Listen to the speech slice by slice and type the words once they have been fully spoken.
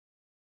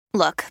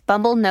Look,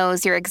 Bumble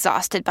knows you're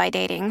exhausted by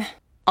dating.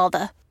 All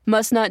the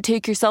must not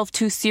take yourself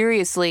too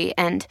seriously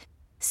and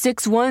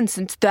 6'1"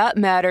 since that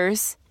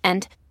matters.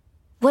 And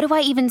what do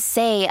I even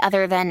say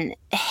other than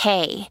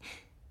hey?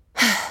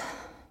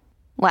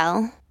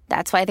 Well,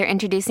 that's why they're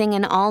introducing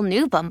an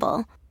all-new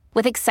Bumble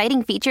with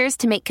exciting features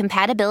to make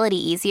compatibility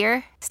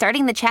easier,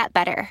 starting the chat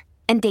better,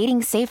 and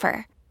dating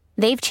safer.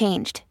 They've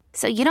changed,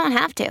 so you don't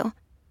have to.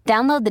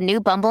 Download the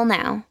new Bumble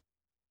now.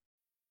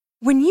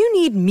 When you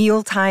need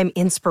mealtime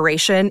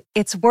inspiration,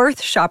 it's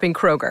worth shopping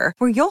Kroger,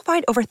 where you'll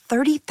find over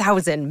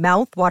 30,000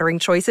 mouth-watering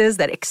choices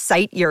that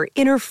excite your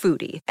inner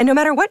foodie. And no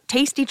matter what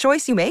tasty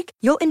choice you make,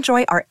 you'll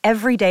enjoy our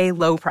everyday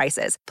low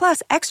prices,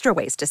 plus extra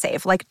ways to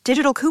save, like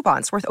digital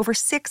coupons worth over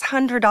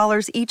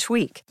 $600 each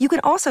week. You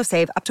can also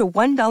save up to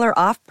 $1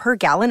 off per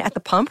gallon at the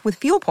pump with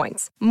fuel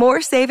points.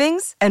 More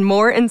savings and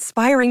more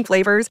inspiring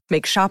flavors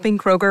make shopping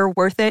Kroger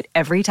worth it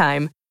every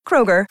time.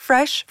 Kroger,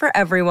 fresh for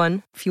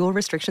everyone. Fuel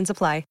restrictions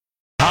apply.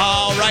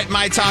 All right,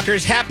 my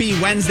talkers, happy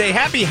Wednesday,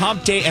 happy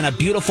hump day, and a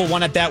beautiful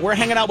one at that. We're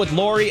hanging out with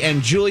Lori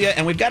and Julia,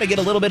 and we've got to get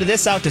a little bit of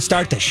this out to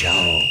start the show.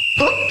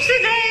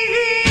 Oopsie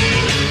daisy!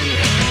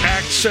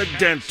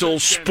 Accidental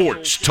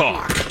sports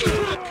talk.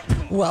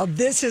 Well,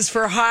 this is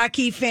for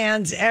hockey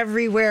fans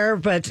everywhere,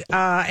 but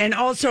and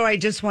also I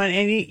just want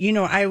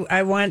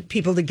I want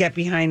people to get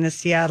behind the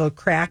Seattle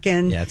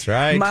Kraken. That's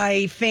right.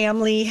 My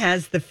family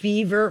has the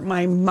fever.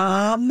 My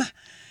mom.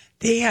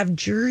 They have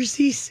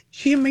jerseys.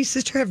 She and my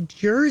sister have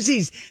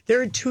jerseys.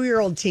 They're a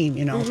 2-year-old team,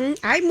 you know. Mm-hmm.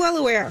 I'm well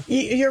aware.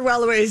 You're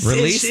well aware.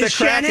 Release the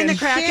Kraken. Shannon a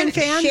Kraken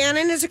fan?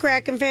 Shannon is a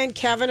Kraken fan.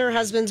 Kevin, her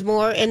husband's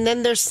more. And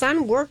then their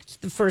son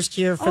worked the first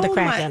year for the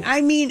Kraken.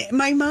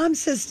 My mom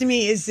says to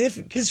me,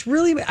 because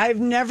really, I've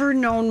never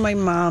known my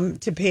mom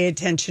to pay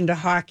attention to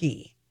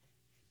hockey.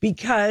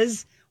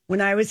 Because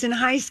when I was in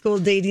high school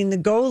dating the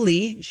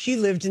goalie, she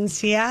lived in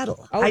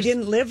Seattle. I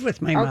didn't live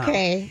with my mom.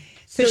 Okay.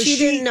 So she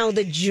didn't know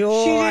the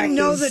joy. She didn't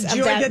know the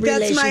joy.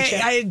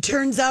 That's it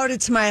turns out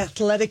it's my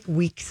athletic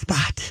weak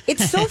spot.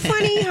 It's so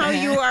funny how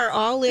you are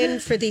all in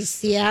for these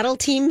Seattle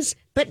teams,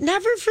 but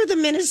never for the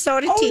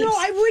Minnesota teams. Oh, no,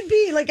 I would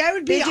be. I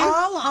would be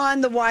all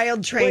on the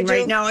Wild train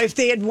right now if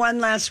they had won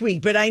last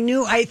week. But I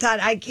thought,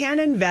 I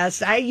can't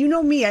invest. You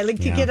know me, I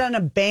like to get on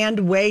a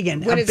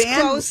bandwagon. When it's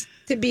close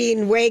to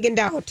being wagoned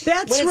out.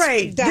 That's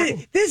right.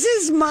 This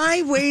is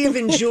my way of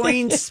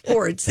enjoying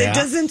sports. It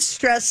doesn't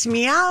stress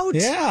me out.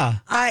 Yeah.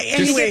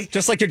 Anyway.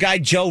 Just like your guy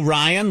Joe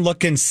Ryan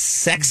looking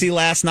sexy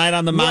last night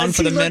on the mound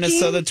for the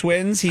Minnesota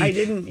Twins. He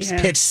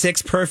pitched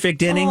 6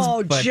 perfect innings.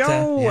 Oh,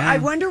 Joe. I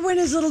wonder when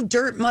his little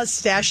dirt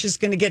mustache is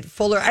going to get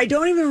fuller. I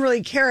don't even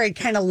really care. I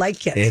kind of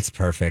like it. It's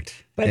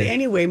perfect. But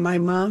anyway, my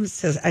mom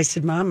says, I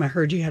said, Mom, I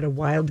heard you had a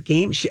wild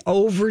game.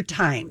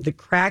 Overtime. The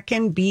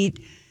Kraken beat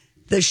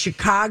the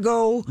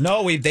Chicago.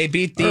 No, they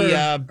beat the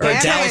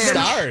Dallas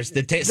Stars.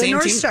 The same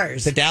North team,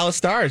 Stars. The Dallas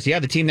Stars. Yeah,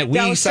 the team that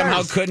we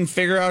somehow couldn't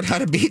figure out how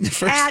to beat in the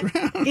first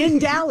round. In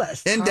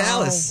Dallas. In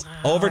Dallas.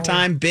 Wow.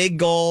 Overtime, big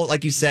goal.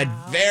 Like you said,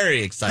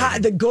 very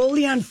exciting. The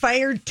goalie on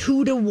fire,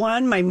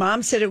 2-1. My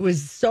mom said it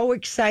was so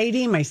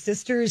exciting. My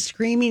sister is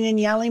screaming and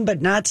yelling,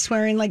 but not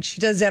swearing like she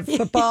does at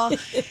football.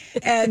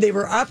 And they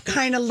were up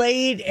kind of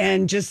late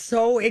and just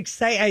so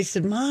excited. I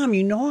said, Mom,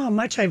 you know how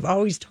much I've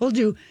always told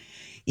you.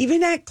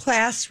 Even at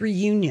class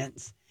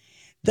reunions,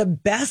 the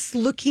best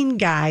looking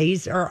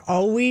guys are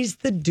always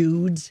the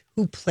dudes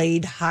who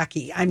played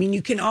hockey. I mean,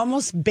 you can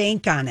almost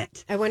bank on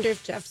it. I wonder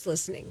if Jeff's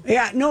listening.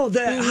 Yeah, no,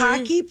 the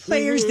hockey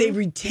players, they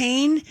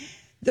retain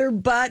their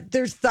butt,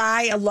 their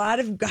thigh. A lot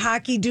of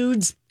hockey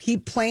dudes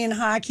keep playing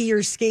hockey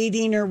or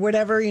skating or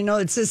whatever. You know,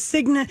 it's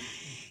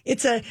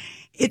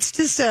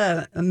just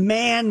a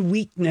man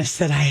weakness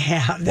that I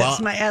have. That's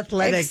my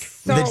athletic.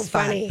 So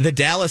funny. The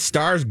Dallas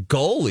Stars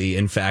goalie,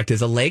 in fact,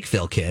 is a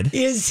Lakeville kid.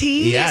 Is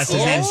he? Yes,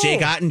 his name's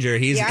Jake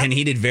Ottinger. And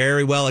he did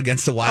very well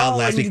against the Wild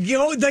last week.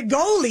 The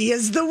goalie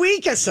is the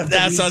weakest of the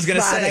That's what I was going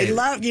to say. I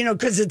love,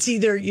 because it's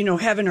either,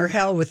 heaven or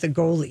hell with the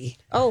goalie.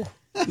 Oh,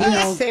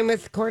 same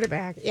with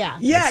quarterback. Yeah.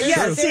 Yeah,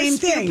 same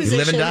thing. You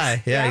live and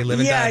die. Yeah, you live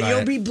and die. Yeah,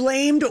 you'll be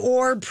blamed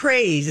or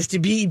praised to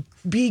be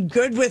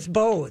good with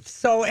both.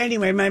 So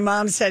anyway, my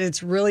mom said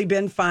it's really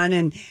been fun,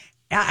 and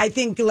I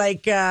think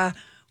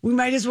we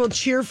might as well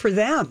cheer for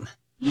them.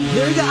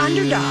 They're the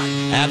underdog.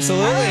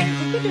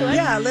 Absolutely.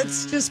 Yeah,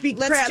 let's just be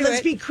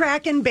let's be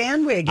Kraken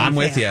bandwagon. I'm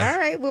with you. All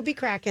right, we'll be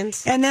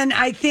Krakens. And then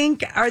I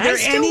think I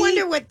still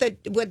wonder what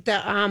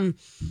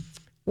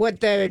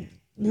the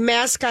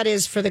mascot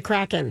is for the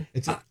Kraken.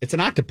 It's an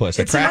octopus.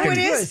 It's Kraken. an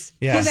octopus.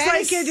 Yeah. Just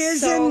like it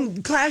is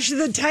in Clash of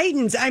the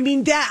Titans. I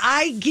mean, that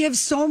I give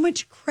so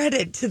much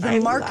credit to the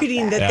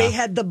marketing that they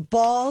had the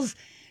balls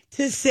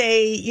to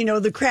say,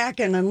 the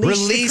Kraken, unleash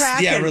the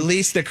Kraken. Yeah,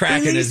 release the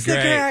Kraken is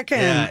great. Kraken.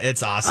 Yeah,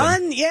 it's awesome.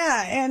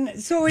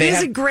 And so it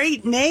is a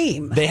great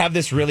name. They have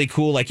this really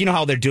cool, like,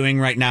 how they're doing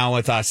right now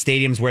with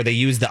stadiums where they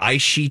use the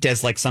ice sheet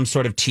as like some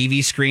sort of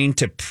TV screen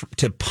to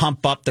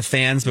pump up the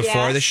fans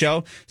before the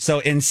show. So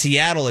in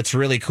Seattle, it's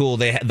really cool.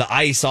 The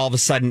ice, all of a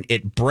sudden,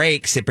 it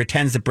breaks. It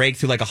pretends to break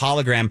through like a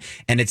hologram,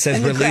 and it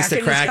says release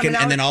the Kraken,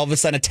 and then all of a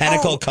sudden a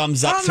tentacle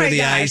comes up through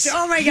the ice.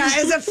 Oh my God.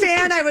 As a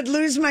fan, I would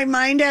lose my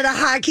mind at a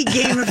hockey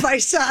game if I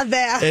saw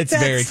that. That's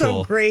very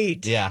cool. So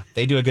great. Yeah,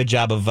 they do a good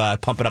job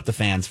of pumping up the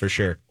fans for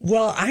sure.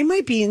 Well, I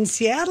might be in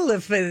Seattle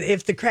if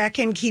the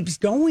Kraken keeps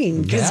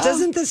going, because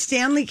doesn't the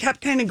Stanley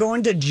Cup kind of go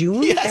into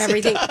June? Yes,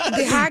 everything.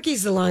 The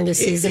hockey's the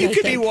longest season. You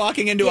could be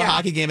walking into a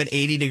hockey game in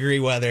 80-degree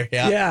weather.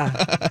 Yeah.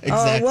 Exactly.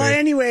 Well,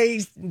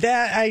 anyway,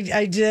 that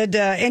I did.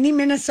 Any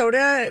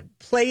Minnesota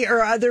player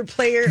or other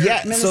player?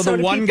 Yeah. Minnesota So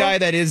the one people? guy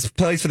that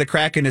plays for the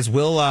Kraken is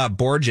Will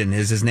Borgen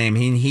is his name.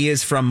 He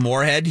is from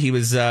Moorhead. He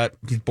was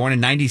he's born in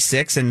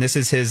 '96, and this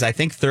is his, I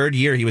think, third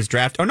year. He was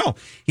drafted. Oh no,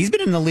 he's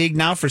been in the league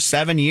now for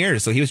 7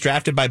 years. So he was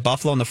drafted by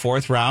Buffalo in the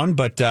 4th round.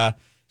 But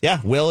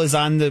Will is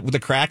on the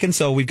Kraken.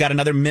 So we've got a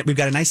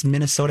nice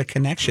Minnesota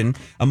connection,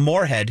 a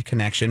Moorhead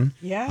connection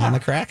on the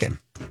Kraken.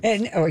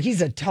 And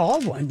he's a tall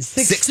one,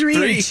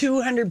 6'3" and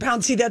 200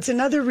 pounds. See, that's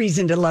another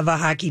reason to love a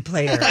hockey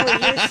player. You're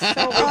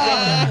so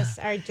ridiculous.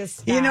 I just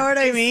stop. You know what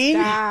I mean?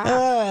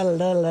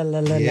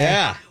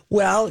 Yeah.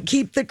 Well,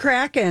 keep the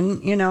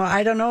Kraken.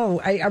 I don't know.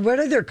 What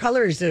are their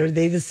colors? Are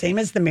they the same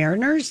as the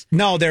Mariners?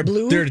 No, they're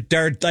blue.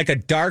 They're like a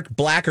dark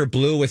black or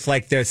blue with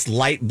like this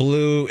light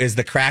blue is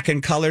the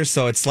Kraken color.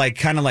 So it's like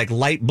kind of like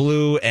light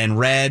blue and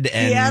red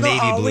and Seattle navy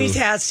blue. always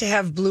has to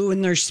have blue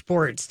in their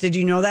sports. Did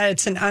you know that?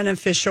 It's an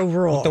unofficial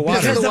rule The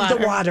water. because of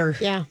the water.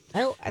 Yeah.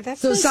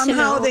 That's So nice to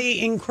somehow know. they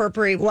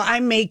incorporate. Well,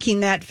 I'm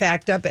making that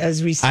fact up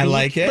as we speak. I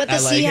like it. But the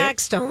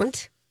Seahawks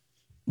don't.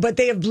 But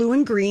they have blue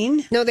and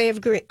green. No, they have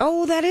green.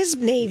 Oh, that is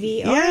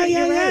navy. Oh,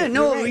 Yeah. right.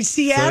 No, You're right.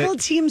 Seattle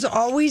teams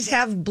always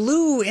have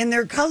blue in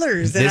their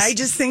colors. And I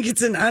just think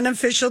it's an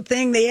unofficial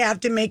thing. They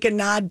have to make a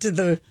nod to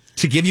the...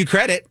 To give you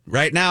credit,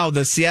 right now,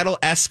 the Seattle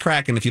S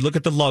Kraken, if you look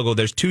at the logo,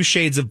 there's 2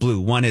 shades of blue.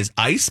 One is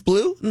ice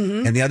blue,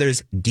 and the other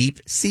is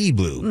deep sea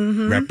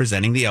blue,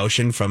 representing the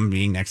ocean from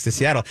being next to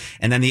Seattle.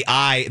 And then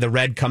the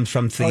red comes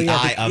from the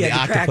eye of the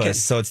octopus. Kraken.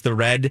 So it's the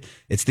red.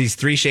 It's these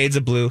 3 shades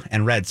of blue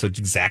and red. So it's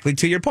exactly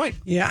to your point.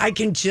 Yeah, I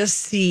can just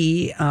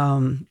see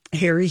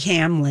Harry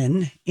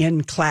Hamlin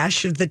in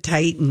Clash of the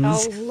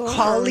Titans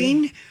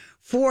calling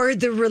for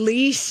the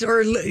release of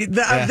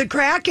the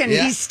Kraken.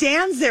 Yeah. He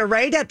stands there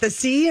right at the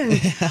sea, and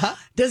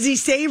does he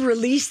say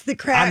release the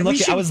Kraken? I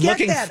was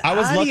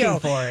looking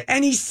for it.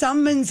 And he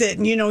summons it,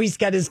 and he's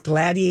got his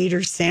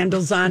gladiator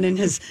sandals on and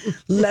his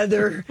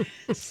leather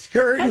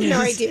skirt. I have and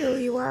no idea who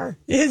you are.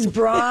 his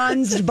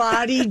bronzed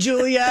body,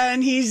 Julia,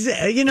 and he's,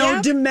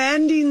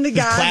 demanding the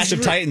gods. Clash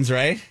of Titans,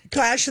 right?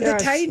 Clash of the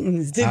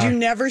Titans. Did you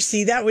never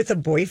see that with a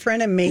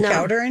boyfriend and make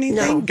out or anything?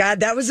 No. God,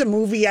 that was a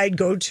movie I'd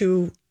go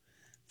to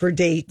for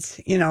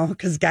dates,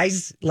 because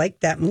guys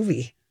like that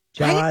movie.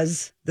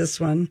 Jaws, this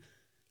one.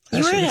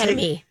 You were ahead of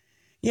me.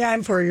 Yeah,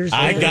 I'm 4 years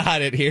old. I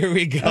got it. Here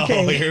we go.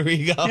 Okay. Here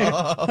we go.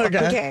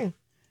 Okay.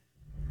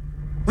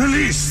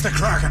 Release the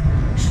Kraken.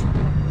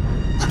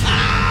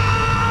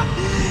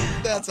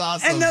 That's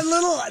awesome. And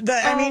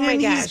my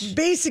he's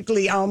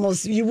basically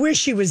almost, you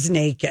wish he was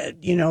naked.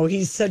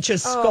 He's such a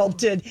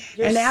sculpted.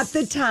 And at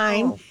the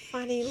time,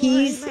 funny,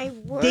 he's Lord, my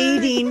word.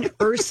 dating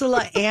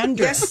Ursula Andress.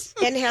 Yes,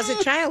 and has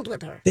a child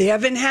with her. They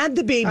haven't had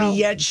the baby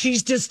yet.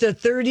 She's just a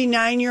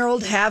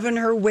 39-year-old having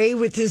her way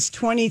with his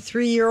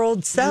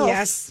 23-year-old self.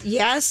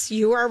 Yes,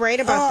 you are right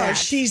about that.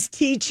 She's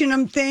teaching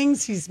him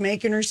things. He's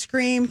making her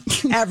scream.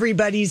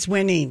 Everybody's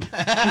winning.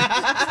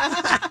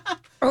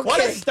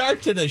 What a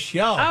start to the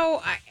show.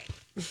 Oh,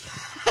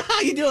 How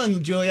you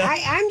doing, Julia?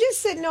 I'm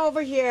just sitting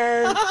over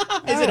here.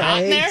 Is it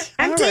hot in there?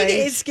 I'm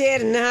taking it's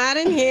getting hot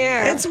in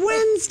here. It's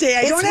Wednesday.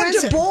 I don't have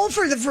Wednesday. to bowl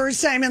for the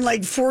first time in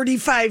like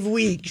 45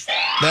 weeks.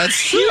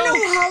 That's true. Do you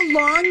know how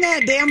long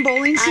that damn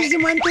bowling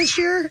season went this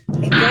year?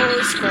 It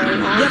goes for a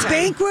long The time.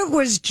 banquet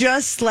was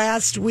just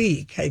last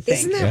week, I think.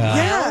 Isn't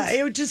that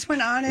Yeah, it just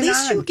went on and At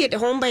least on. you get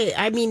home by,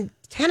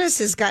 tennis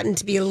has gotten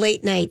to be a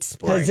late night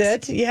sport. Is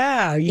it?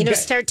 Yeah.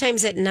 Start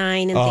times at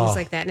 9 and things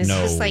like that. And it's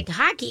just like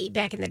hockey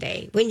back in the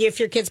day. If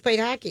your kids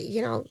played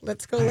hockey,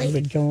 let's go I late.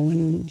 would go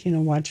and,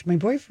 watch my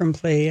boyfriend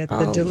play at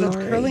the Duluth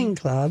Lord. Curling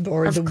Club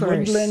or Of the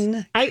course.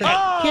 Woodland Good.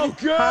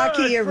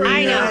 Hockey Arena.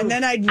 I know. And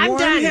then I'd I'm warm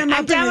done. him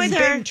I'm up done in his with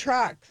her. big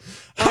truck.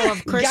 Oh,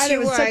 of course God,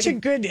 you it was such a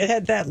would. good, it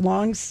had that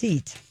long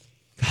seat.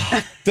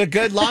 The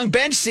good long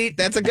bench seat.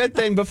 That's a good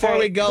thing. Before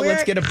we go,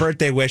 let's get a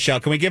birthday wish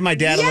out. Can we give my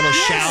dad a little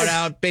shout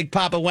out? Big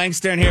Papa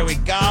Wangstern, here we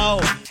go.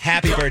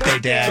 Happy birthday,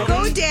 Dad.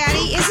 Go,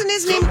 Daddy. Isn't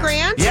his name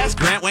Grant? Yes,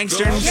 Grant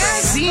Wangstern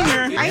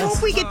Sr. I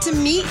hope we get to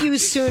meet you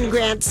soon,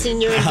 Grant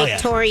Sr. in Oh, yeah.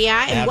 Victoria.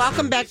 And Absolutely.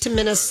 welcome back to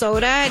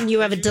Minnesota. And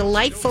you have a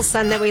delightful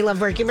son that we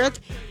love working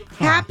with.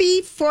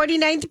 Happy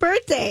 49th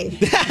birthday.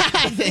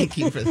 Thank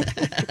you for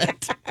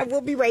that. We'll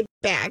be right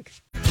back.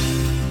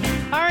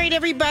 All right,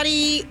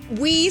 everybody.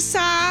 We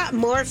saw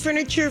more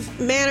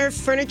Manor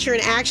furniture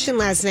in action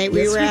last night. Yes,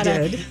 we were at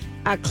did.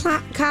 a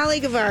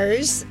colleague of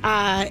ours,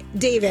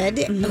 David,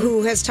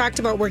 who has talked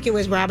about working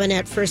with Robin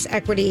at First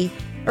Equity,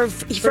 or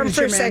from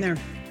First Manor.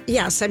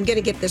 Yes, I'm going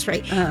to get this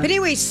right. But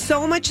anyway,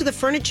 so much of the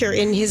furniture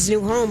in his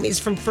new home is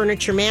from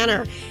Furniture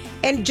Manor.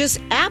 And just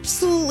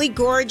absolutely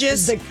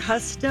gorgeous. The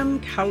custom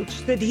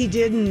couch that he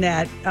did in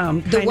that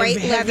the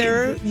white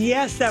leather.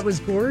 Yes, that was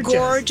gorgeous.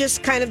 Gorgeous,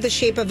 kind of the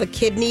shape of a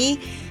kidney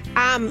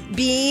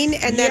bean.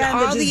 And then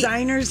all the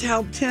designers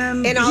helped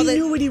him. And he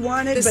knew what he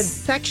wanted. The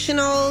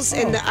sectionals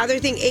and the other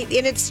thing.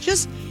 And it's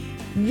just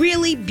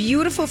really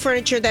beautiful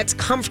furniture that's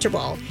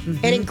comfortable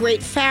and in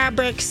great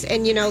fabrics.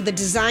 And, the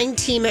design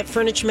team at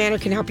Furniture Manor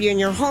can help you in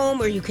your home,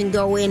 or you can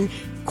go in,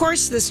 of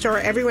course, to the store.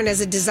 Everyone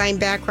has a design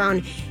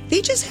background.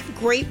 They just have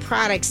great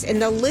products,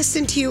 and they'll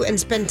listen to you and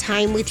spend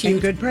time with you.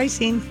 And good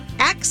pricing.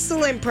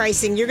 Excellent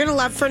pricing. You're going to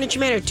love Furniture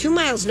Manor, 2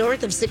 miles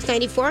north of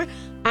 694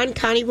 on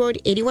County Road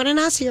 81 in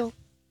Osseo.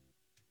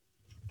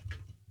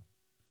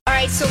 All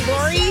right, so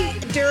Lori,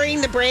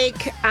 during the break,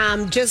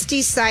 just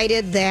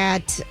decided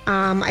that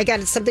I got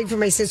something from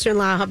my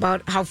sister-in-law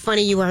about how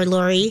funny you are,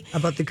 Lori.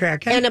 About the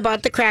Kraken? And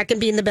about the Kraken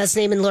being the best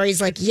name. And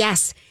Lori's like,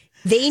 yes,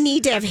 they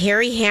need to have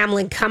Harry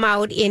Hamlin come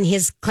out in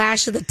his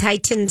Clash of the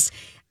Titans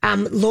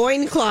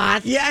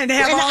loincloth. Yeah, and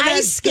have all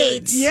ice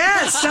skates.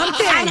 Yes,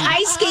 something. And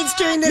ice skates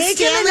during the Make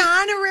him an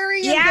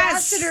honorary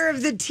ambassador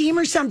of the team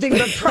or something,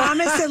 but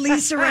promise that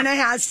Lisa Rinna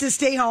has to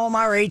stay home.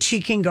 All right,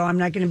 she can go. I'm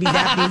not going to be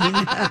that mean.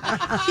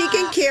 She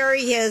can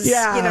carry his,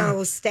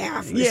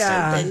 staff or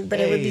something,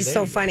 but it would be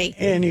so funny.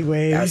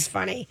 Anyway. That was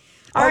funny.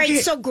 All right,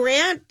 so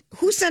Grant,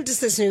 who sent us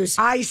this news?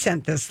 I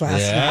sent this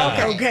last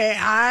night. Okay,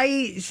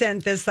 I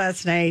sent this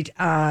last night.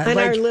 On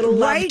our little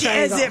love right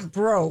triangle. as it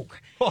broke.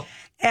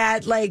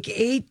 At like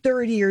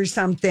 8:30 or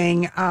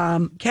something,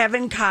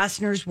 Kevin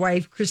Costner's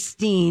wife,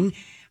 Christine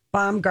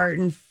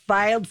Baumgarten,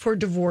 filed for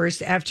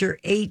divorce after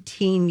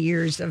 18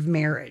 years of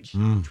marriage,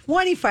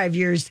 25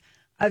 years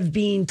of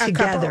being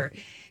together.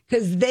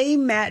 Because they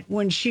met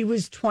when she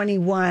was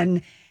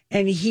 21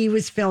 and he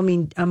was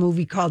filming a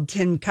movie called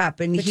Tin Cup.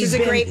 Which is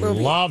a great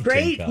movie. Love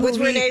Great Tin Cup. With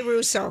Rene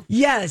Russo.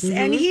 Yes,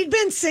 and he'd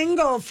been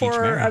single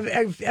for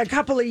a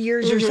couple of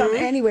years or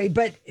something anyway,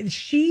 but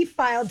she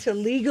filed to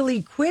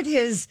legally quit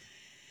his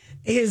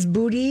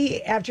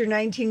booty after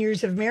 19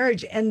 years of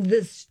marriage. And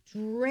the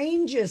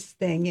strangest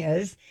thing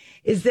is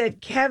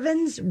that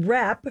Kevin's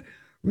rep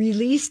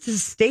released a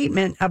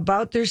statement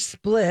about their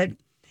split,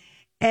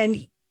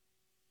 and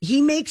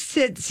he makes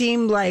it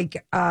seem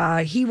like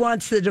he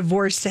wants the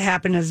divorce to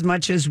happen as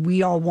much as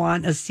we all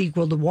want a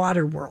sequel to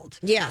Waterworld.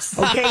 Yes.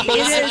 Okay.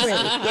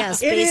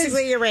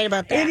 Basically, you're right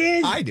about that. It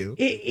is. I do.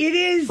 It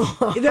is.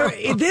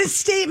 This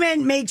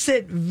statement makes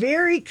it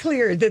very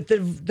clear that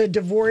the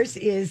divorce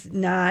is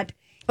not.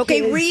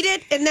 Okay, read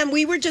it, and then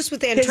we were just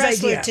with Ann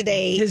Tressler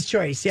today. His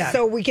choice, yeah.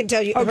 So we can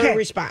tell you her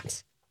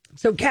response.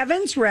 So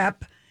Kevin's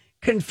rep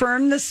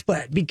confirmed the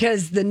split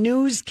because the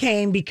news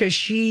came because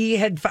she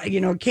had,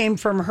 came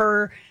from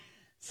her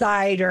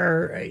side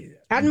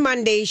on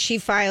Monday, she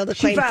filed a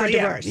claim for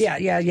divorce.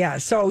 Yeah.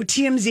 So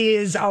TMZ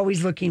is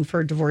always looking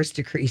for divorce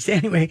decrees.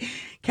 Anyway,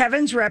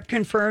 Kevin's rep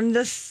confirmed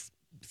this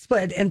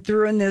split and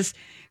threw in this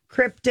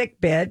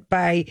cryptic bit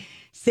by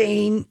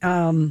saying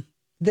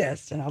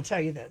this, and I'll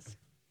tell you this.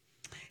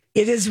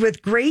 It is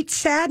with great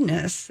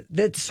sadness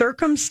that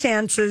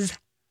circumstances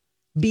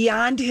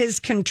beyond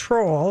his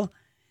control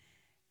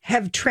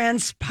have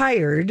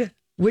transpired,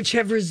 which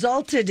have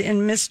resulted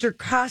in Mr.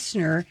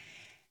 Costner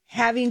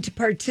having to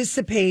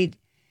participate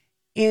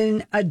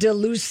in a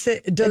dissolution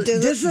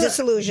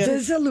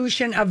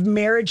of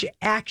marriage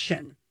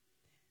action.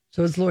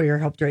 So his lawyer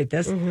helped write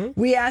this.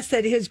 We ask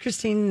that his,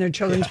 Christine, and their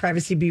children's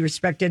privacy be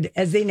respected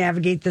as they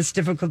navigate this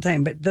difficult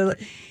time. But it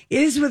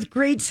is with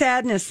great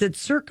sadness that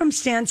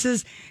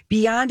circumstances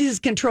beyond his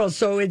control.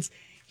 So it's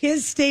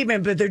his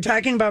statement, but they're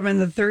talking about him in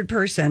the third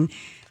person.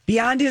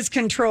 Beyond his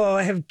control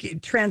have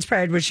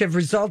transpired, which have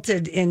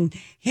resulted in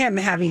him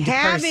having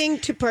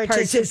to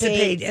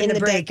participate in the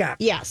breakup.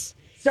 Yes.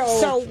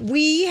 So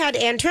we had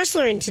Ann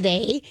Tressler in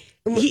today.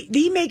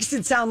 He makes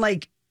it sound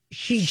like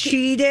she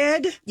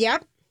cheated.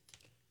 Yep.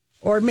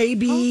 Or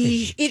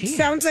maybe it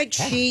sounds like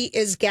she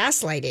is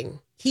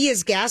gaslighting. He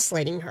is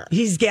gaslighting her.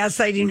 He's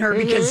gaslighting her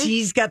because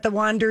he's got the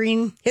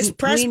wandering. His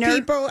press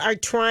people are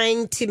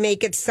trying to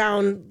make it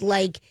sound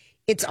like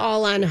it's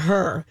all on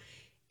her,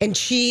 and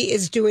she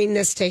is doing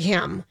this to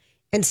him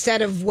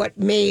instead of what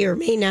may or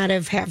may not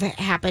have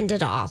happened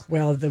at all.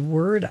 Well, the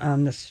word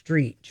on the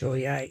street,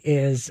 Julia,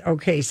 is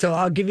okay. So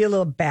I'll give you a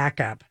little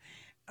backup.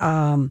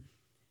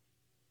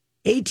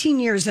 18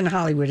 years in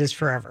Hollywood is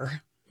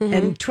forever.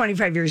 And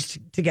 25 years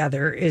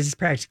together is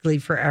practically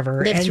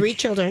forever. They have 3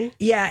 children.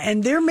 Yeah,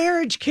 and their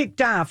marriage kicked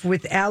off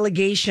with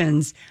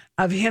allegations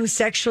of him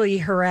sexually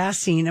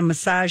harassing a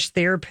massage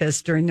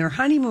therapist during their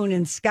honeymoon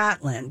in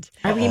Scotland.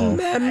 I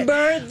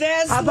remember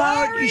this,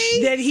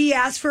 Lori. That he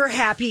asked for a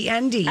happy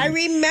ending. I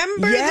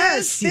remember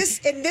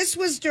this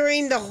was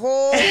during the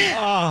whole.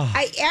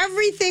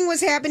 Everything was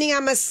happening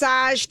on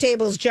massage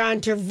tables. John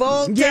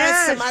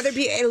Travolta, some other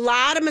people, a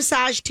lot of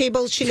massage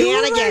table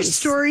shenanigans. Two of our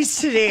stories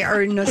today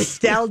are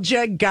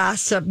nostalgia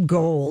gossip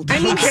gold. I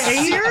mean,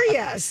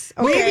 serious.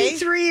 Okay. Maybe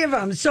 3 of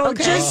them. So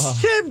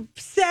just to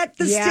set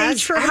the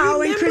stage for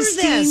how and Christine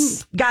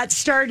got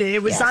started,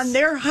 it was on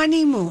their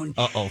honeymoon.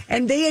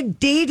 And they had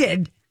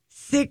dated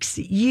 6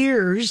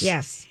 years.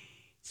 Yes.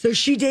 So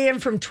she dated him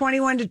from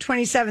 21 to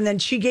 27. Then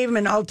she gave him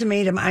an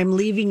ultimatum, I'm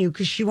leaving you,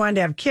 because she wanted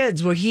to have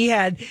kids. Well, he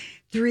had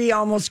 3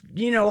 almost,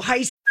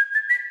 high.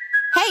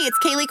 Hey, it's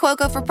Kaylee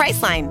Cuoco for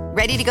Priceline.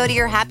 Ready to go to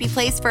your happy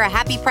place for a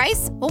happy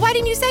price? Well, why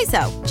didn't you say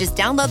so? Just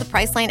download the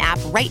Priceline app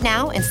right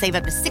now and save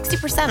up to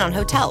 60% on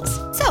hotels.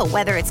 So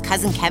whether it's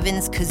Cousin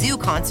Kevin's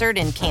Kazoo Concert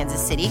in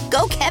Kansas City,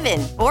 go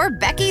Kevin, or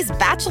Becky's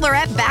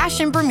Bachelorette Bash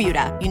in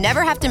Bermuda, you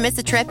never have to miss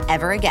a trip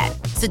ever again.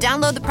 So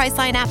download the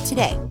Priceline app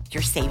today.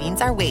 Your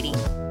savings are waiting.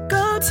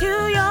 Go to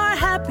your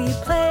happy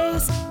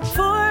place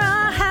for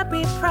a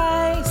happy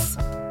price.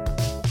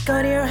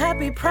 Go to your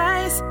happy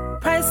price,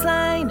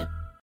 Priceline.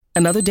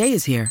 Another day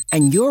is here,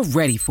 and you're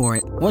ready for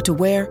it. What to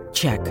wear?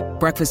 Check.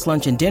 Breakfast,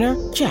 lunch, and dinner?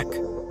 Check.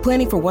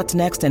 Planning for what's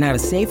next and how to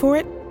save for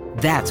it?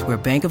 That's where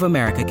Bank of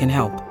America can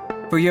help.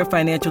 For your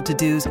financial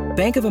to-dos,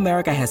 Bank of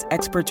America has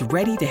experts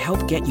ready to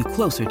help get you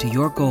closer to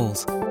your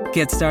goals.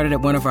 Get started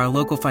at one of our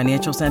local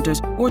financial centers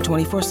or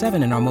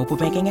 24/7 in our mobile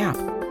banking app.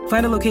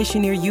 Find a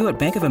location near you at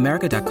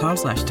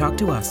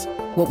bankofamerica.com/talktous.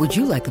 What would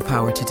you like the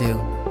power to do?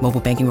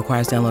 Mobile banking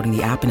requires downloading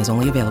the app and is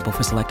only available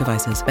for select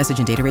devices. Message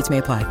and data rates may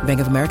apply.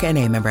 Bank of America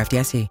N.A., member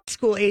FDIC.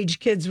 School age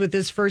kids with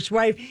his first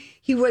wife.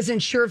 He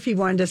wasn't sure if he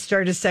wanted to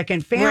start a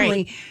second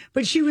family,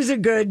 but she was a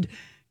good,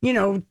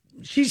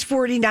 she's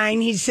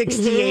 49, he's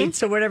 68,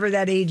 so whatever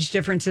that age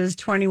difference is,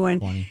 21.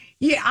 20.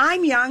 Yeah,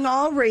 I'm young,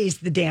 I'll raise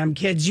the damn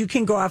kids. You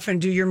can go off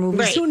and do your movies.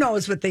 Right. Who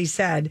knows what they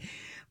said?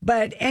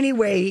 But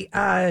anyway,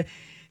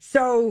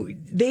 so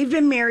they've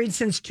been married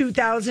since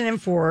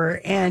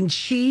 2004, and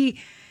she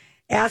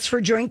asked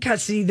for joint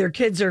custody. Their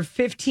kids are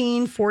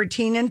 15,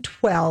 14, and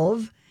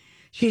 12.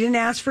 She didn't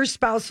ask for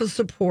spousal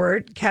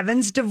support.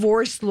 Kevin's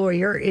divorce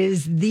lawyer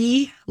is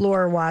the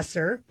Laura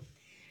Wasser.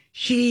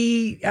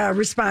 She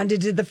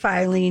responded to the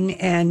filing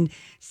and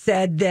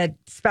said that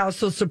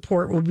spousal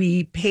support will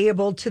be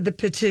payable to the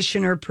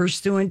petitioner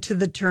pursuant to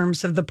the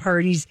terms of the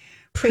parties'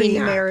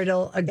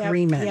 premarital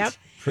agreement. Yep.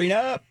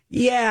 Prenup.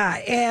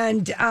 Yeah,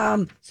 and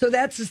so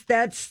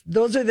that's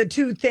those are the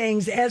two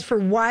things. As for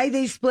why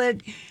they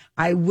split,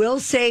 I will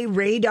say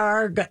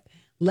Radar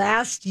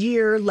last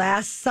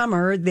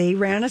summer, they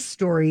ran a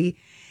story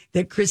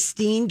that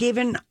Christine gave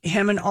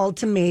him an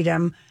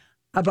ultimatum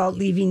about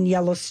leaving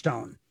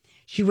Yellowstone.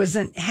 She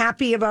wasn't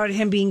happy about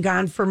him being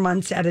gone for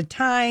months at a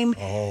time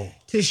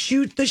to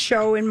shoot the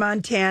show in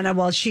Montana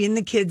while she and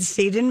the kids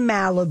stayed in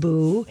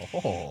Malibu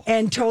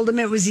and told him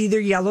it was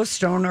either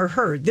Yellowstone or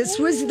her. This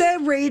was the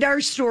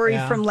Radar story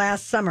from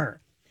last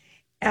summer.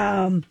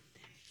 But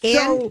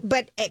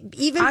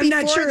even I'm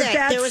not before sure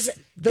that,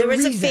 there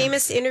was a reason.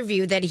 famous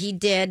interview that he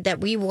did that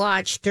we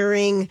watched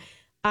during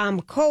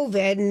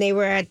COVID, and they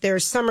were at their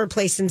summer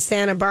place in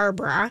Santa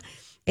Barbara.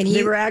 And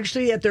they were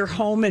actually at their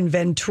home in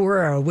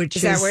Ventura, which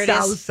is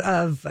south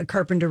of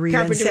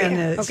Carpinteria and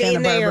Santa in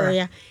the Barbara.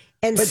 area.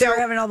 And but so, they're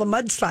having all the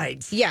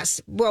mudslides.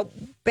 Yes. Well,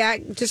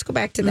 just go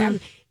back to them.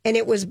 And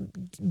it was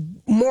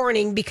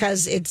morning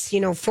because it's,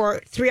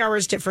 3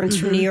 hours difference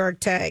from New York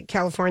to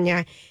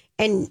California.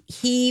 And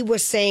he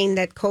was saying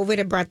that COVID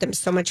had brought them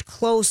so much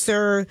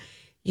closer,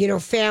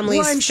 family,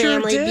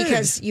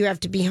 because you have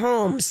to be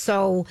home.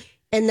 So,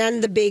 and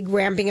then the big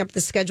ramping up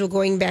the schedule,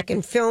 going back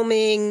and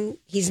filming.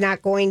 He's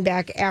not going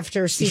back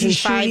after season 5. He's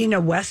shooting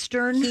a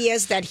Western? He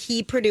is, that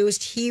he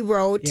produced, he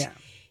wrote. Yeah.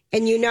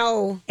 And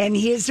And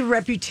he has a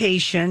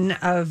reputation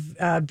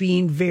of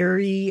being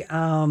very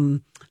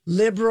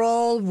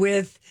liberal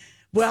with,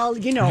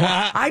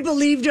 I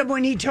believed him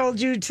when he told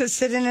you to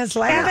sit in his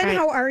lap. Evan,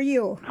 how are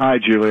you? Hi,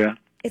 Julia.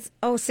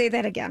 Say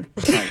that again.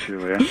 Hi,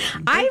 Julia.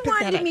 I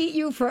wanted to meet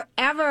you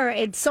forever.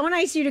 It's so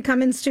nice of you to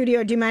come in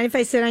studio. Do you mind if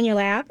I sit on your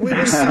lap? We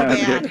were so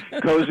bad.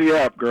 Cozy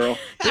up, girl.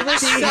 We were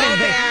so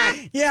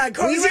bad. Yeah,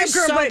 we were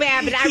so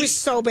bad, but I was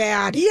so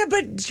bad. Yeah,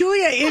 but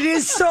Julia, it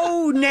is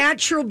so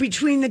natural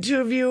between the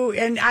two of you,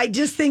 and I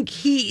just think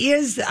he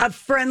is a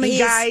friendly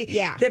guy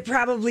that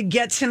probably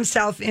gets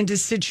himself into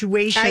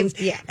situations,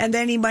 and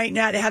then he might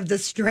not have the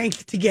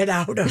strength to get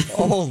out of them.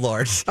 Oh,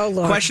 Lord.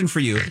 Question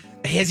for you.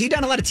 Has he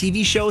done a lot of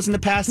TV shows in the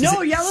past?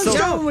 No,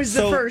 Yellowstone was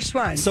the first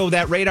one. So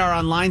that Radar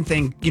Online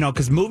thing,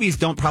 because movies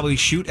don't probably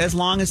shoot as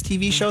long as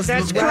TV shows.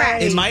 That's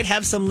correct. It might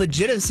have some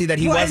legitimacy that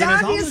he wasn't as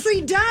home. It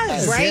obviously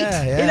does. Right?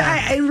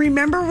 Yeah. And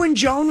remember when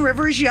Joan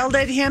Rivers yelled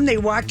at him, they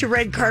walked a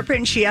red carpet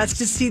and she asked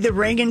to see the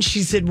ring and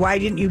she said, why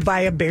didn't you buy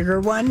a bigger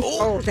one?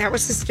 Oh, that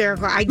was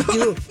hysterical. I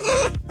do.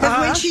 Because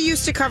when she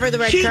used to cover the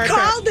red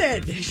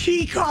carpet.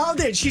 She called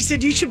it. She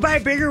said, you should buy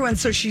a bigger one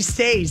so she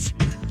stays.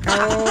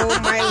 Oh,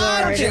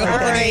 my Lord. Julie. All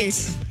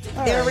right.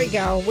 There we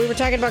go. We were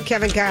talking about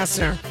Kevin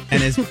Costner.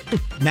 And his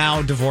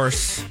now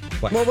divorce.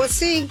 What? Well, we'll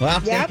see.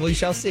 Well, Yep. we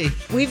shall see.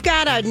 We've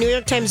got a New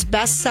York Times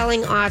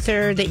best-selling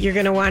author that you're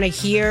going to want to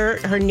hear.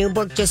 Her new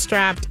book just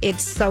dropped.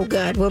 It's so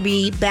good. We'll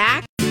be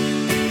back.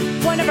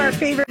 One of our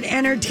favorite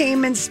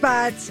entertainment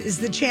spots is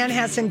the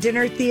Chanhassen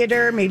Dinner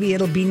Theater. Maybe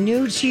it'll be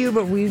new to you,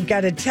 but we've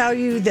got to tell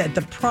you that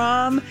the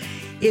prom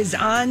is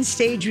on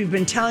stage. We've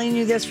been telling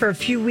you this for a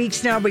few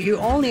weeks now, but you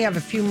only have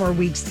a few more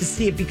weeks to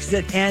see it because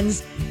it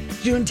ends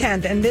June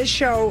 10th. And this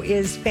show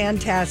is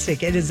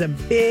fantastic. It is a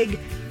big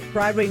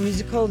Broadway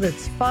musical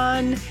that's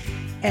fun.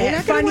 And You're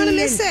not going to want to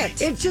miss and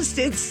it.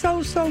 It's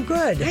so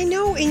good. I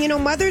know.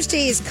 And, Mother's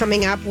Day is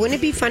coming up. Wouldn't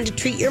it be fun to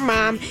treat your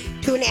mom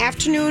to an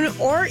afternoon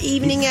or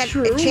evening at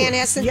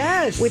Chanhassen?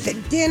 Yes. With a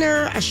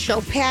dinner, a show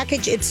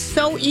package. It's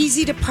so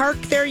easy to park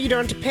there. You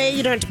don't have to pay.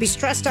 You don't have to be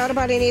stressed out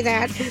about any of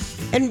that.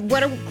 And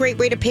what a great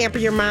way to pamper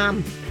your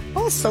mom.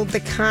 Also, the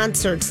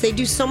concerts. They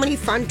do so many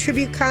fun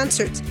tribute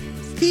concerts.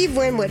 Steve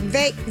Winwood,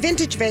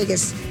 Vintage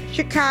Vegas,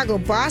 Chicago,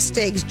 Boss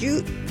Diggs,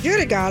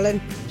 Judah Garland,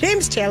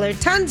 James Taylor,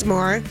 tons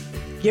more.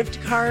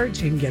 Gift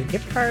cards. You can get a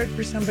gift card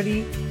for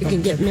somebody. You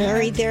can get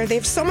married there. They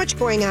have so much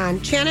going on.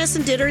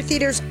 Chanhassen Dinner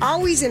Theater's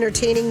always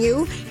entertaining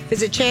you.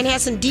 Visit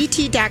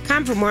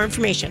chanhassendt.com for more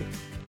information.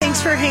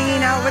 Thanks for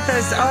hanging out with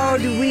us. Oh,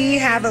 do we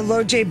have a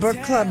Loj Book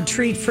Club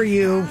treat for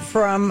you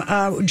from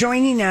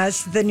joining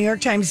us, the New York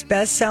Times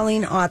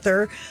best-selling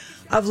author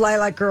of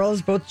Lilac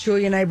Girls. Both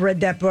Julie and I have read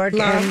that book.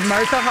 Love. And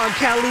Martha Hall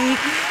Kelly,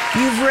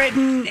 you've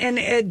written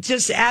and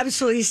just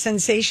absolutely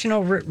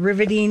sensational,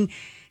 riveting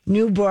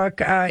new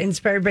book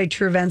inspired by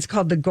true events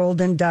called The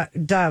Golden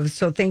Dove.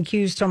 So thank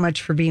you so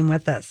much for being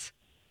with us.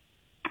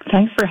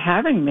 Thanks for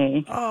having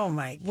me. Oh,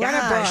 my What a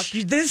gosh.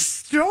 book. This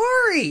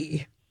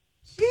story.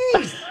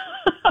 Jeez.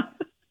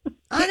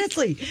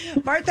 Honestly,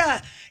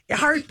 Martha,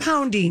 heart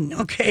pounding,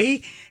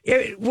 okay?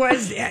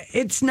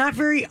 It's not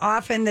very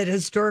often that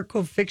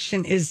historical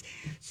fiction is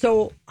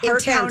so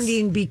heart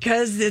pounding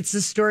because it's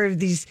the story of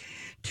these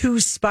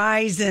two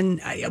spies, and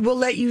we'll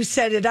let you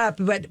set it up,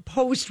 but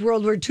post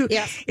World War II,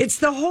 it's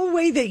the whole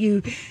way that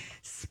you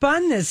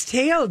spun this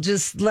tale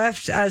just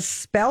left us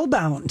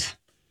spellbound.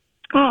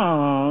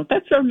 Oh,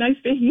 that's so nice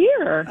to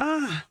hear.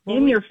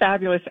 In your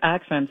fabulous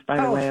accents,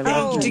 by the way.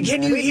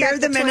 Can you hear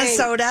the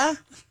Minnesota?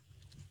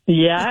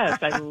 Yes,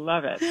 I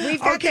love it. We've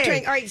got the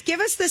twang. All right, give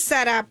us the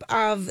setup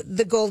of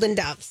The Golden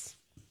Doves.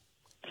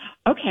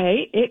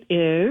 Okay, it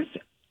is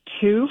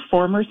two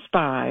former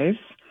spies,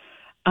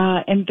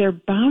 and they're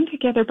bound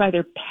together by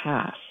their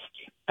past,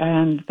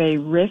 and they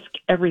risk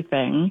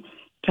everything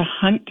to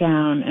hunt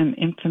down an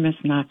infamous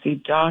Nazi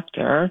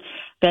doctor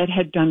that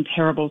had done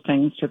terrible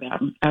things to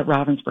them at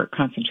Ravensbrück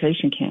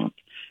concentration camp,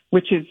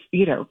 which is,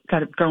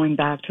 kind of going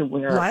back to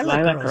where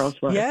Lilac Girls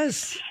were.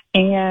 Yes.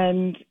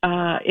 And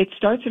it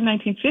starts in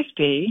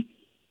 1950,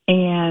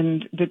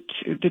 and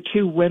the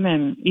two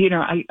women,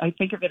 I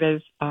think of it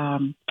as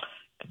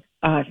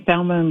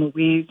Thelma and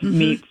Louise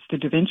meets the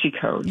Da Vinci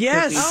Code.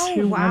 Yes. These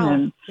two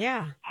women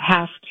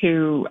have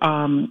to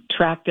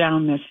track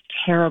down this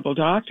terrible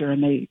doctor,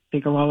 and they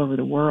go all over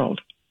the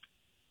world.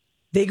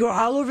 They go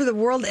all over the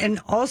world,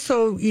 and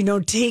also,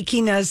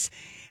 taking us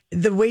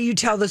the way you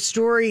tell the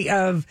story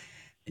of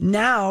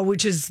now,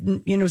 which is,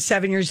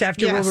 7 years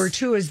after World War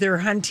II, as they're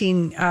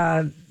hunting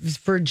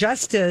for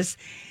justice.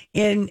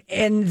 And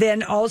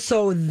then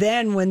also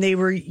when they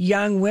were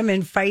young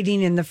women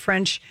fighting in the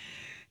French,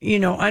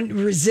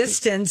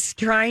 resistance,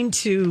 trying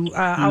to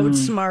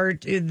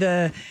outsmart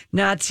the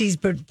Nazis,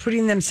 but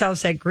putting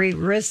themselves at great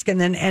risk,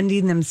 and then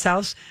ending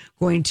themselves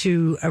going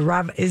to,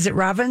 is it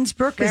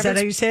Ravensbrück? Is that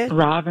how you say it?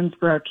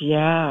 Ravensbrück,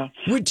 yeah.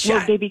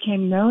 They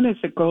became known as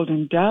the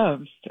Golden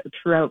Doves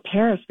throughout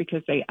Paris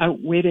because they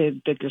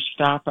outwitted the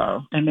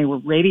Gestapo, and they were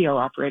radio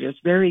operators,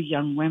 very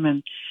young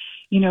women.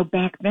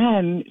 Back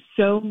then,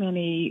 so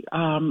many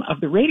of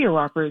the radio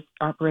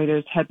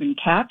operators had been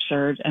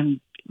captured and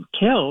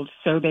killed,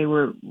 so they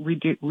were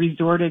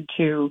resorted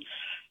to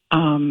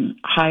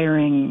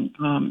hiring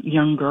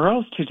young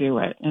girls to do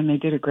it, and they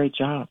did a great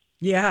job.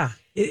 Yeah.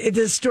 It's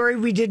a story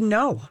we didn't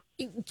know.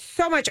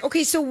 So much.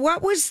 Okay, so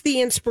what was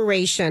the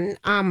inspiration,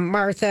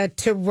 Martha,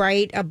 to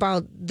write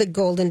about the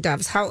Golden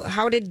Doves?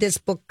 How did this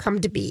book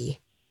come to be?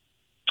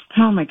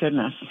 Oh, my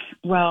goodness.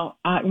 Well,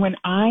 when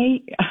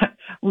I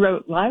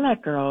wrote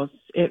Lilac Girls,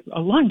 a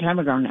long time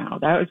ago now,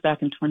 that was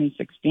back in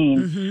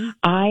 2016,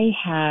 I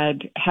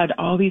had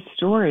all these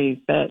stories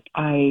that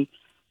I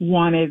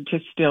wanted to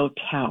still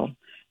tell.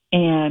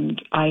 And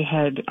I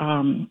had,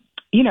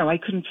 I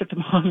couldn't fit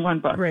them all in one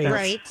book.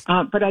 Right.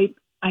 But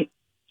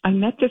I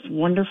met this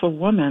wonderful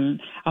woman,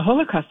 a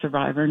Holocaust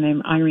survivor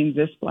named Irene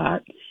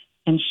Zisblatt,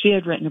 and she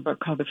had written a book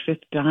called The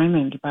Fifth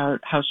Diamond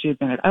about how she had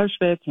been at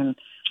Auschwitz and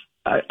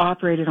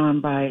operated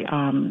on by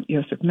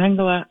Josef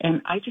Mengele.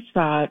 And I just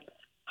thought,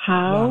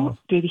 how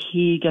did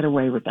he get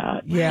away with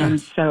that? Yeah. And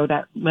so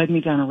that led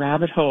me down a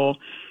rabbit hole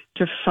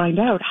to find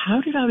out, how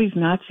did all these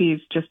Nazis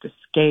just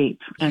escape?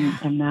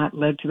 And that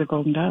led to the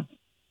Golden Dove.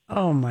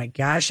 Oh my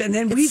gosh. And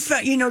then we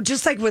found,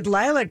 just like with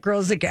Lilac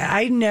Girls, like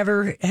I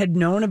never had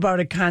known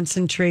about a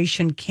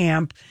concentration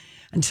camp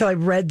until I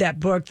read that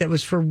book that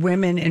was for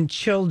women and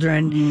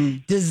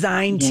children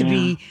designed to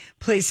be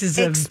places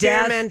of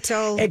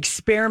experimental, death,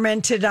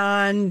 experimented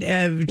on,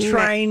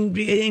 giving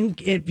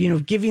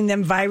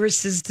them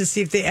viruses to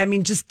see if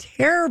just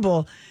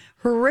terrible,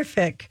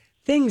 horrific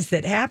things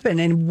that happen.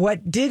 And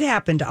what did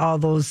happen to all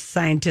those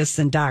scientists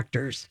and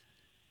doctors?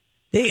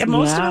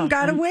 Most of them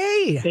got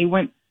away. They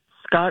went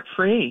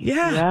scot-free.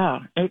 Yeah.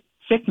 It's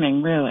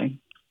sickening, really.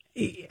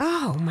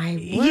 Oh my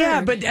word!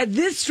 Yeah, but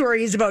this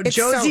story is about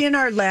Josie and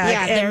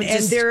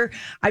Arlette,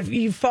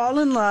 you fall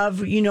in love,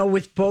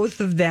 with both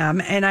of them,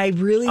 and I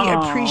really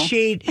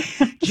appreciate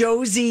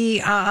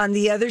Josie on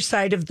the other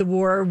side of the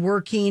war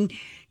working.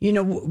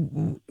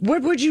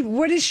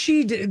 What is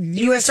she?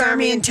 U.S.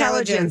 Army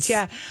Intelligence.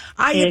 Yeah,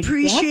 I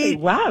appreciate.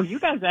 Wow, you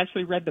guys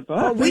actually read the book.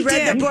 Oh, we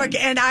read the book,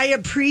 and I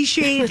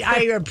appreciate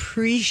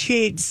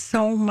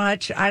so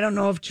much. I don't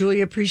know if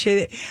Julia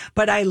appreciated it,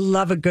 but I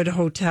love a good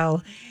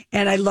hotel.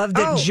 And I love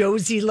that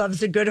Josie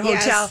loves a good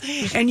hotel.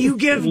 Yes. And you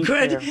give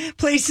good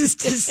places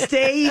to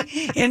stay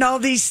in all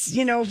these,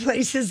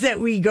 places that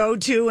we go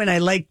to. And I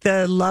like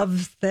the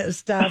love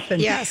stuff.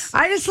 And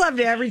I just loved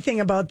everything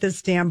about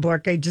this damn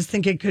book. I just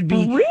think it could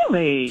be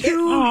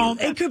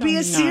it could be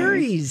a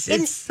series.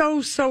 It's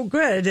so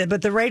good.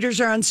 But the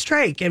writers are on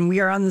strike, and we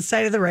are on the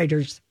side of the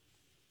writers.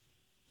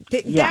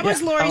 That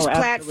was Lori's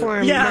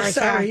platform. Yeah, Martha.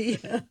 sorry.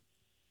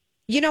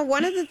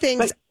 One of the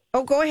things.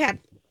 Go ahead.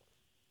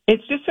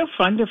 It's just so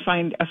fun to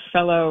find a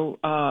fellow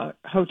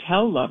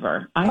hotel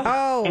lover.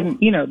 And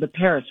the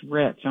Paris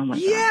Ritz. Oh my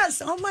god!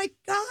 Yes. Oh my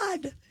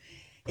god!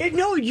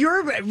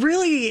 You're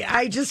really.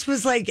 I just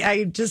was like,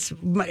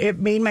 it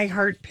made my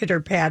heart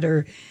pitter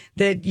patter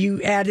that you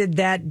added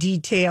that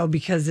detail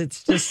because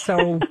it's just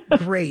so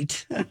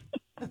great.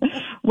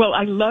 Well,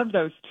 I love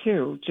those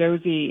two,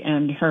 Josie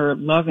and her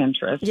love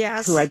interest,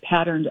 who I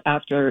patterned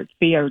after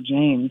Theo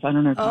James. I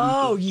don't know if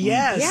you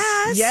know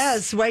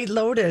yes, White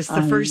Lotus,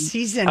 the first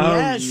season.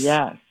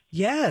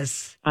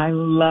 Yes. I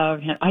love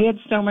him. I had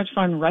so much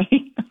fun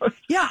writing those.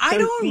 Yeah,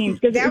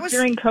 that was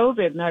during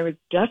COVID, and I was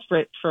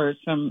desperate for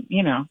some,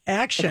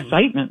 action,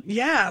 excitement.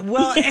 Yeah,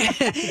 well,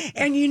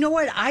 and you know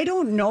what? I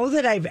don't know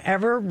that I've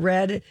ever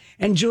read.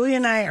 And Julia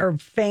and I are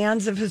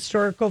fans of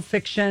historical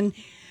fiction.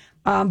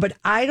 But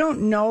I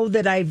don't know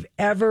that I've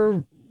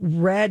ever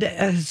read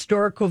a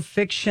historical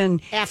fiction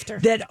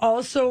that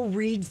also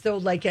reads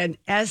like an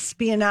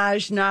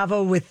espionage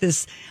novel with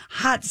this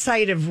hot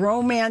side of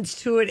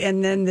romance to it,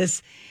 and then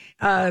this,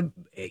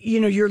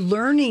 you're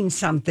learning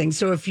something.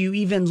 So if you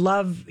even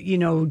love,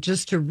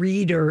 just to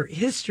read or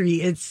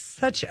history, it's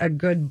such a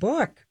good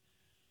book.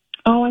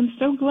 Oh, I'm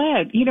so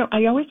glad.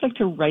 I always like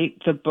to write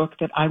the book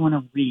that I want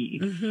to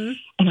read. Mm-hmm.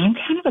 And I'm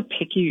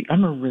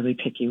a really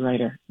picky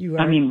writer. You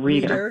are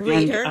reader.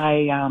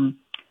 And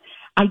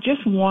I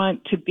just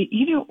want to be,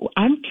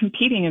 I'm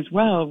competing as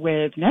well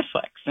with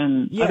Netflix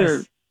and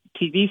other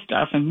TV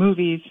stuff and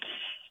movies.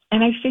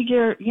 And I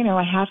figure,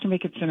 I have to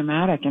make it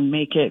cinematic and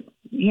make it,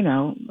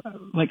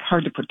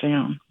 hard to put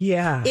down.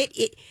 Yeah.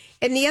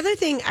 And the other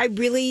thing I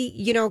really,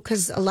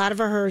 because a lot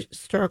of our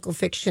historical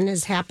fiction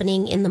is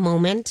happening in the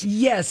moment.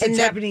 Yes, it's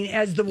happening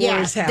as the war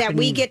is happening. That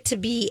we get to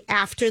be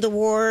after the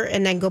war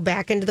and then go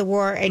back into the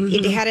war. And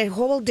it had a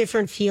whole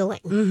different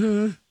feeling.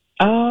 Mm-hmm.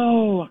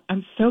 Oh,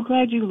 I'm so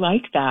glad you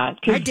like that.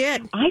 I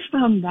did. I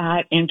found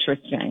that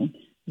interesting.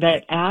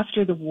 That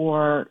after the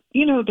war,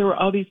 there were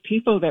all these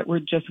people that were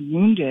just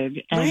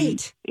wounded,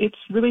 and it's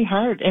really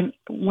hard. And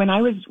when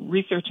I was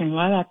researching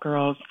Lilac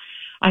Girls,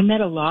 I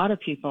met a lot of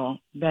people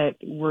that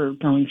were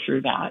going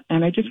through that.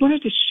 And I just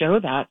wanted to show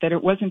that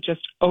it wasn't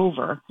just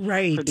over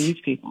for these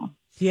people.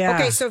 Yeah.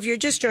 Okay, so if you're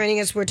just joining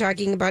us, we're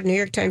talking about New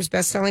York Times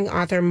bestselling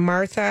author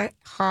Martha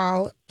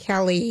Hall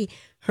Kelly.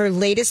 Her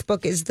latest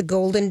book is The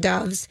Golden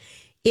Doves.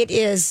 It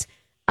is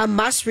a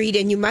must read,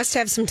 and you must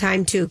have some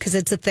time too, because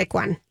it's a thick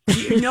one.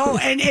 And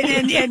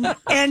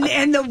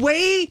the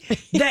way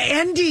the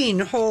ending,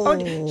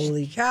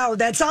 holy cow!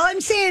 That's all I'm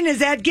saying. Is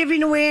that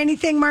giving away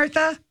anything,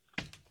 Martha?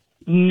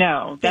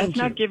 No, that's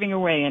not giving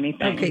away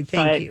anything. Okay,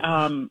 thank you.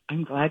 I'm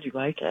glad you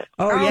like it.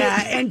 Oh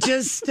yeah, and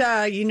just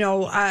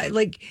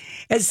like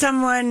as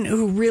someone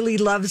who really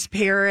loves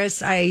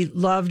Paris, I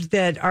loved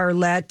that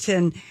Arlette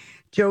and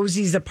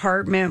Josie's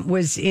apartment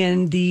was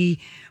in the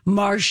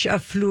Marche aux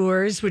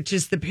Fleurs, which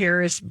is the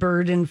Paris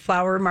bird and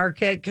flower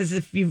market. Because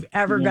if you've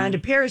ever gone to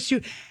Paris,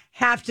 you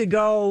have to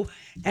go.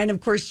 And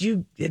of course,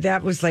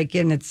 that was like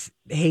in its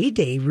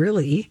heyday,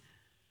 really.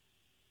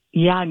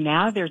 Yeah,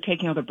 now they're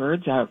taking all the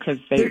birds out because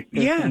they're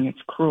saying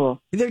it's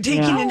cruel. They're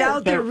taking it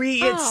out.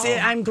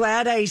 I'm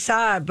glad I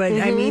saw it, but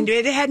I mean,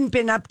 it hadn't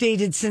been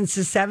updated since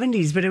the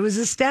 70s, but it was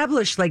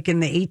established like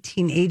in the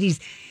 1880s.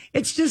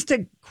 It's just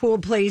a cool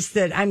place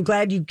that I'm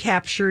glad you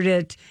captured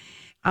it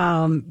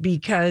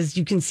because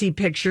you can see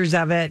pictures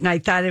of it. And I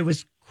thought it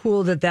was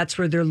cool that that's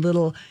where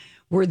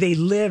where they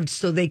lived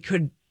so they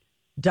could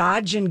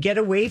dodge and get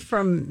away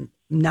from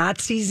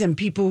Nazis and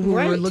people who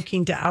were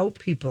looking to out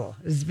people.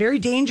 It was very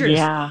dangerous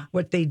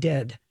what they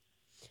did.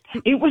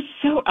 It was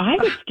I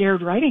was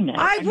scared writing it.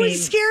 I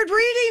was scared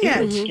reading it.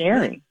 It was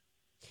scary.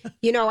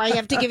 You know, I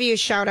have to give you a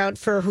shout out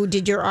for who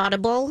did your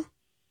Audible.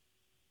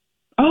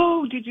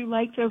 Oh, did you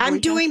like the voice I'm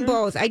doing actor?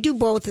 both. I do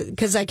both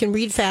because I can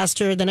read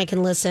faster than I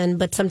can listen,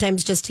 but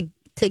sometimes just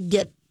to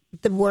get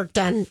the work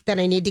done that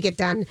I need to get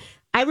done.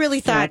 I really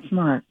thought That's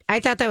smart. I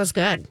thought that was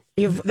good.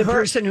 The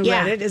person who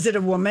read it, is it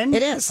a woman?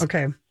 It is.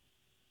 Okay.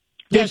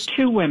 There's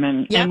two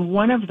women, Yep. and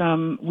one of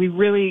them, we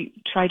really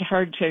tried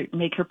hard to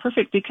make her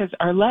perfect because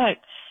Arlette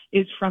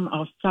is from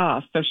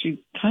Alsace, so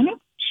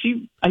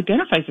she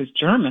identifies as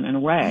German in a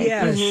way.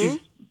 Yes. She's,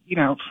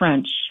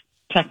 French,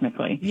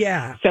 technically.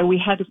 Yeah. So we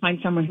had to find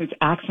someone whose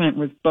accent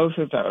was both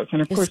of those.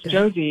 And of course,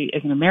 Josie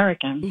is an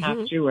American,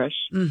 half Jewish.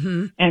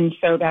 Mm-hmm. And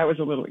so that was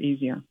a little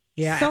easier.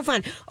 Yeah. So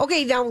fun.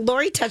 Okay, now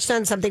Lori touched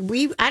on something.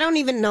 I don't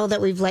even know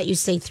that we've let you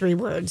say 3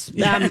 words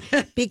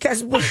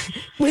because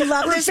we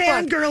love We're this book.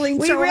 fangirling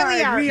We so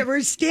really hard. are.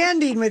 We're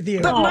standing with you.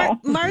 But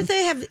Martha,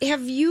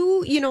 have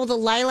you, the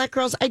Lilac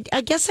Girls?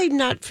 I guess I'm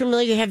not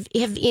familiar. Have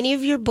any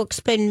of your books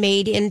been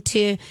made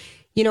into,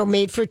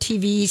 made for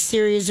TV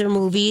series or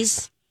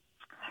movies?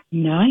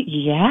 Not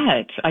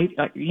yet.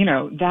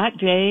 That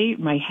day,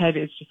 my head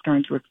is just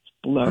going to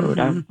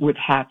explode with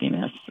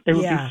happiness. It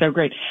would be so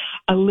great.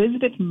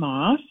 Elizabeth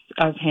Moss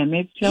of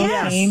Handmaid's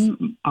Tale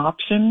came,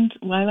 optioned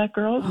Lilac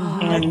Girls,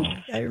 and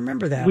I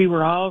remember that. we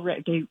were all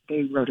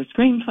they wrote a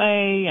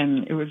screenplay,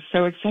 and it was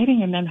so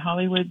exciting. And then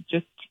Hollywood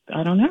just,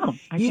 I don't know.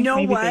 I think know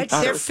maybe what?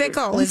 They're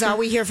fickle, is all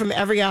we hear from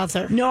every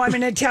author. No, I'm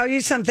going to tell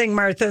you something,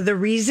 Martha. The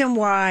reason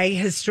why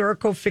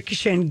historical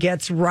fiction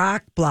gets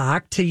rock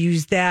blocked, to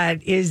use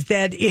that, is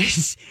that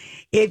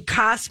it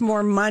costs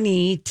more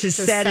money to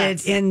set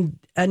it in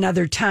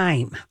another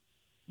time.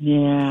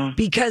 Yeah.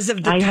 Because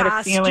of the I costuming. had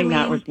a feeling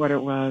that was what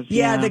it was.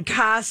 Yeah, the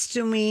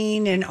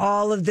costuming and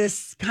all of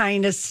this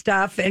kind of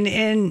stuff. And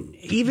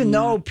even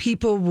though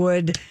people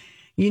would,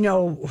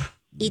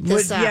 eat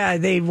this up. Yeah,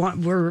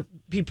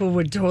 people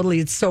would totally,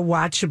 it's so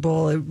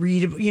watchable.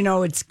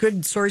 It's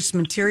good source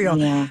material.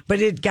 Yeah. But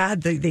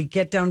they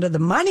get down to the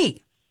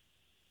money.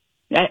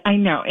 I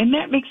know. And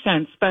that makes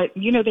sense. But,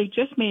 they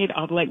just made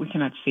All the Light We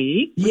Cannot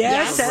See.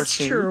 Yes, that's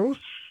true.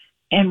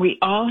 And we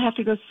all have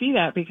to go see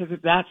that because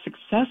if that's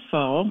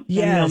successful,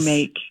 then they'll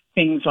make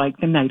things like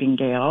The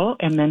Nightingale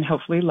and then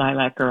hopefully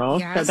Lilac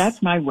Girls. Yes. So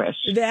that's my wish.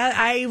 That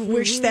I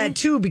wish that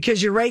too,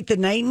 because you're right. The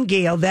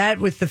Nightingale, that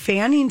with the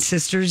Fanning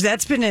sisters,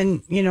 that's been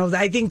in,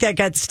 I think that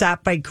got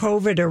stopped by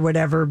COVID or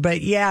whatever. But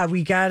yeah,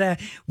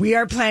 we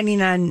are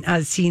planning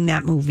on seeing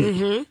that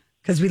movie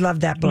because we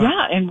love that book.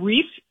 Yeah. And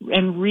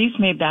Reese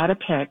made that a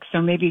pick.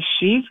 So maybe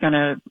she's going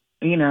to,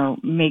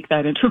 make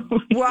that into a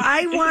movie. Well,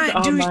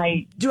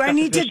 do I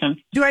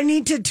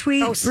need to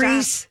tweet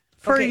Reese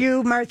for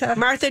you, Martha?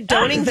 Martha,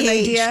 don't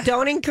engage.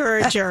 Don't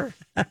encourage her.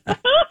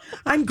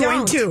 I'm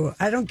going to.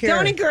 I don't care.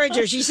 Don't encourage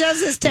her. She says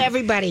this to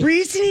everybody.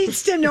 Reese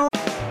needs to know.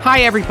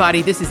 Hi,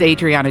 everybody. This is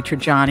Adriana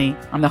Trajani.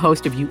 I'm the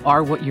host of You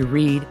Are What You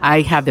Read.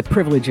 I have the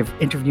privilege of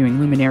interviewing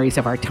luminaries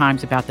of our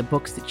times about the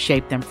books that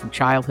shaped them from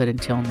childhood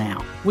until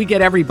now. We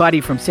get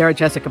everybody from Sarah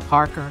Jessica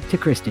Parker to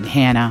Kristen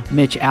Hanna,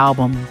 Mitch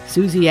Albom,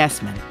 Susie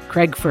Essman,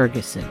 Craig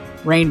Ferguson,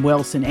 Rainn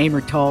Wilson,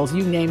 Amor Tolls,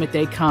 you name it,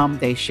 they come,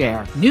 they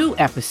share. New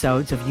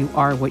episodes of You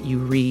Are What You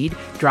Read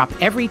drop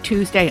every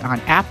Tuesday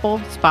on Apple,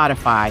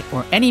 Spotify,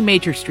 or any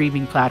major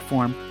streaming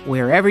platform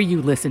wherever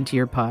you listen to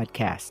your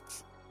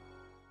podcasts.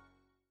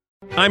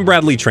 I'm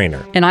Bradley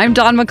Trainer. And I'm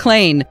Don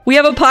McClain. We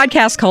have a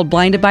podcast called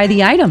Blinded by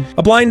the Item.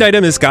 A blind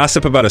item is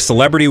gossip about a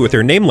celebrity with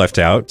their name left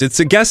out.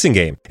 It's a guessing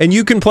game, and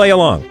you can play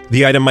along.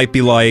 The item might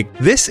be like,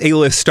 this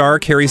A-list star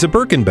carries a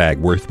Birkin bag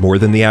worth more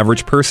than the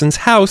average person's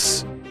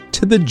house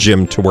to the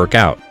gym to work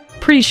out.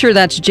 Pretty sure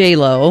that's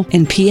J-Lo.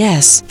 And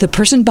P.S. the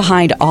person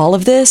behind all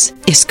of this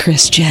is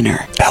Kris Jenner,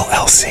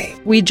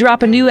 LLC. We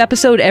drop a new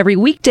episode every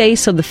weekday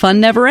so the fun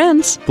never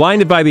ends.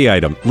 Blinded by the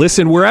Item.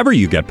 Listen wherever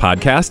you get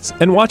podcasts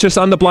and watch us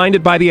on the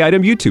Blinded by the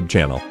Item YouTube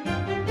channel.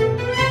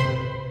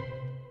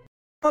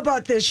 How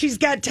about this? She's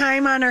got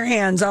time on her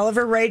hands. All of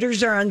her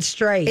writers are on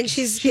strike. And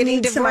she's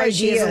getting divorced.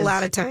 She has a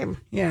lot of time.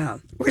 Yeah.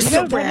 We're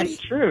so that is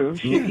true.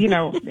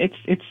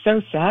 It's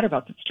so sad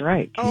about the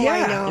strike. Oh, yeah.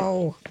 I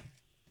know.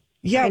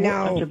 Yeah, I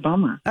know. Such a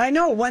bummer. I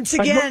know. Once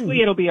But again.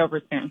 hopefully it'll be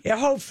over soon. Yeah,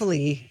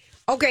 hopefully.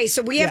 Okay,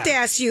 so we have to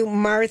ask you,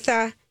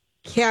 Martha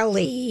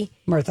Kelly.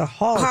 Martha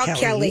Hall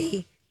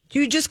Kelly. Do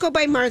you just go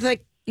by Martha?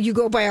 You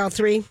go by all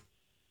 3?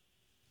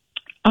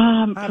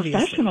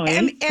 Professionally.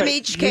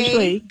 MHK.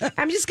 Usually,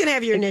 I'm just going to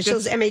have your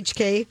initials,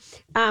 MHK.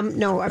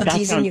 No, I'm that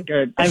teasing sounds you.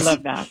 good. I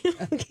love that.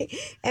 Okay.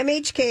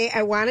 MHK,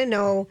 I want to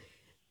know,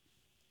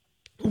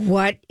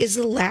 what is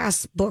the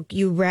last book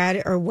you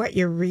read or what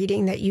you're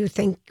reading that you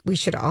think we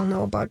should all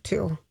know about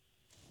too?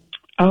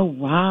 Oh,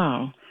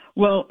 wow.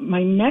 Well,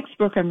 my next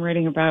book I'm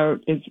writing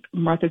about is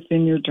Martha's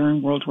Vineyard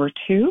during World War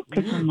II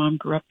because my mom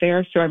grew up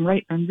there. So I'm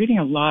reading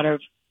a lot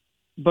of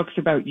books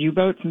about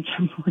U-boats and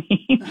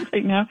submarines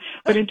right now.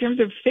 But in terms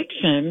of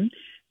fiction,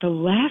 the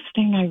last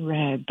thing I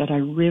read that I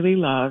really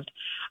loved,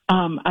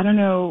 I don't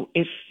know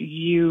if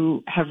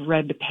you have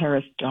read The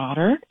Paris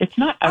Daughter. It's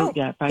not out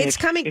yet. It's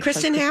coming.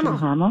 Kristen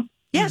Hamill.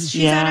 Yes,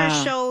 she's on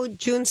our show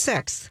June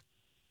 6th.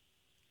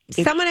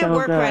 Someone at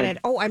work read it.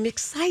 Oh, I'm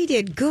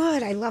excited.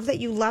 Good. I love that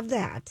you love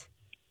that.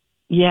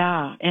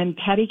 Yeah, and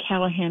Patty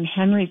Callahan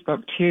Henry's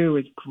book too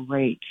is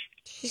great.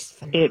 She's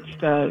phenomenal. It's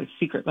The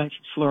Secret Life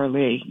of Flora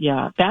Lee.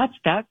 Yeah, that's.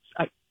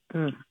 I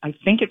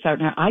think it's out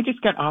now. I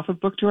just got off of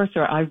book tour,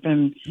 so I've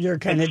been. You're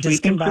kind of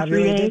sleeping for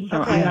 3 days, discombobulated.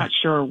 so I'm not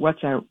sure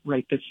what's out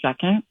right this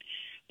second.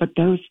 But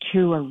those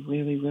two are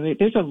really, really.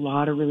 There's a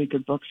lot of really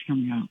good books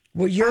coming out.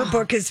 Well, your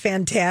book is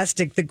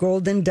fantastic. The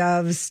Golden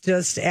Doves,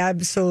 just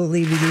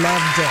absolutely, we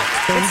loved it.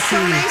 Thank It's you.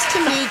 so nice to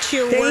meet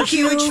you. We're Thank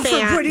you huge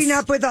fans. for putting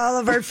up with all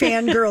of our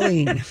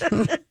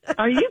fangirling.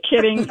 Are you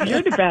kidding?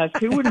 You're the best.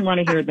 Who wouldn't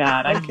want to hear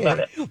that? I love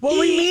it. Well,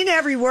 we mean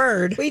every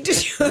word. We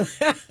just.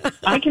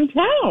 I can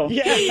tell.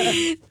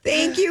 Yeah.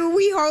 Thank you.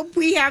 We hope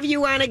we have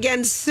you on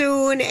again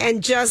soon,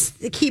 and just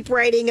keep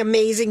writing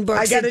amazing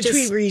books. I got to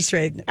tweet Reese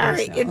right now. All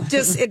right.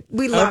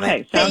 We love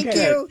Okay, it. Thank sounds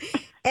you.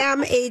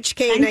 MHK,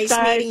 Thanks, nice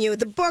guys. meeting you.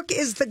 The book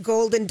is The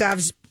Golden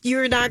Doves.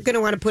 You're not going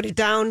to want to put it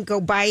down.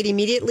 Go buy it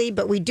immediately.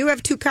 But we do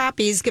have 2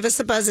 copies. Give us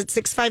a buzz at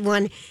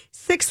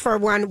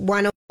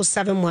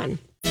 651-641-1071.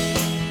 All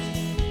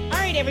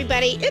right,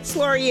 everybody. It's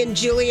Lori and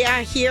Julia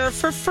here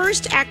for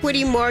First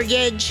Equity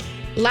Mortgage.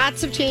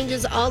 Lots of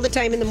changes all the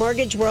time in the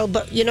mortgage world.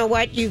 But you know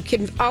what? You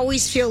can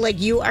always feel like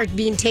you are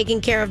being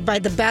taken care of by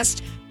the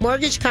best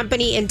mortgage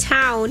company in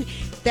town.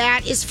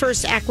 That is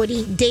First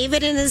Equity.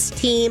 David and his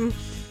team,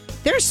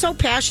 they're so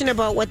passionate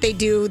about what they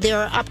do.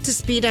 They're up to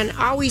speed on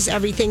always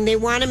everything. They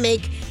want to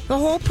make the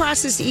whole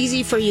process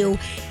easy for you.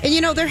 And,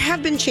 there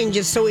have been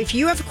changes. So if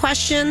you have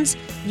questions,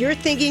 you're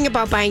thinking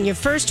about buying your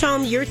first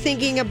home, you're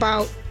thinking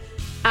about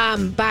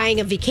buying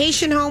a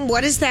vacation home,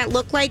 what does that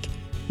look like?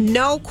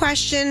 No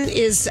question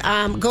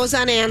goes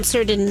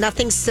unanswered, and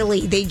nothing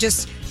silly. They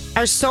just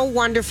are so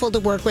wonderful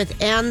to work with,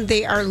 and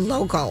they are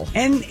local.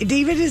 And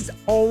David is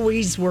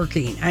always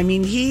working. I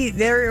mean,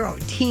 their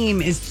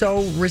team is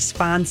so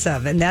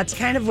responsive, and that's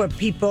kind of what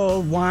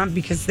people want,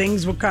 because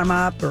things will come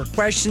up or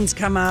questions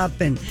come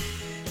up and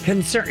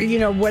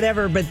concern,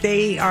 whatever, but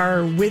they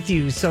are with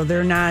you. So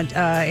they're not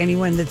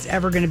anyone that's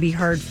ever going to be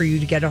hard for you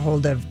to get a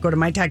hold of. Go to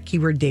my talk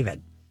keyword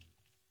David.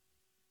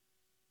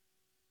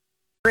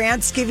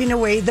 Grant's giving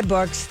away the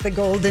books, The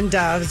Golden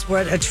Doves.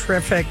 What a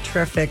terrific,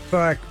 terrific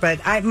book.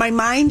 But my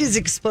mind is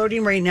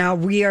exploding right now.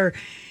 We are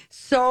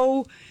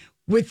so,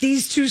 with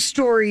these 2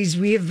 stories,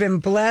 we have been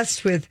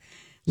blessed with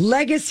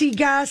legacy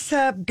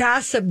gossip,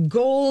 gossip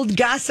gold,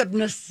 gossip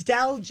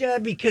nostalgia,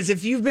 because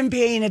if you've been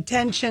paying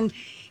attention,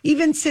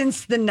 even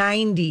since the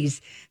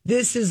 90s,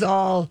 this is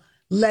all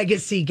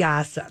legacy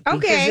gossip.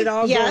 Okay, It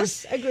all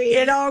agreed.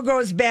 It all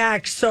goes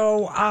back.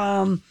 So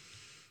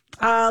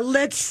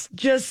let's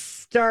just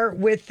start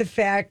with the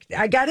fact,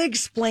 I got to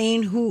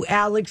explain who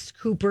Alex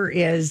Cooper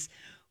is,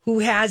 who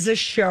has a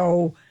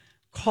show,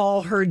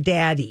 Call Her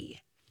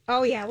Daddy.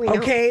 Oh, yeah, we know.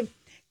 Okay.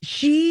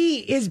 She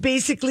is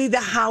basically the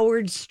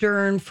Howard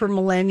Stern for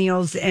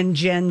millennials and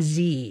Gen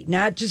Z,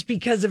 not just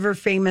because of her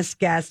famous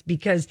guests,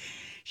 because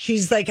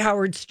she's like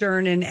Howard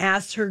Stern and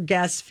asks her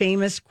guests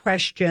famous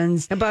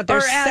questions about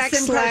their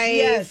sex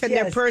life and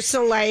their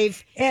personal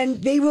life.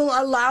 And they will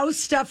allow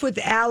stuff with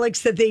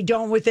Alex that they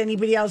don't with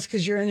anybody else,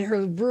 because you're in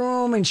her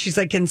room and she's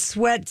like in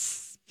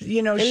sweats.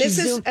 And this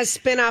is a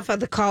spinoff of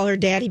the Call Her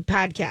Daddy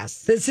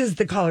podcast. This is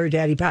the Call Her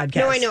Daddy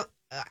podcast. No,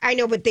 I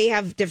know, but they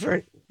have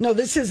different. No,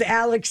 this is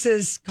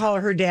Alex's Call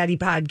Her Daddy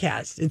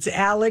podcast. It's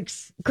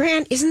Alex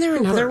Grant. Isn't there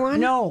Cooper. another one?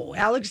 No,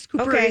 Alex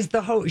Cooper is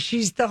the host.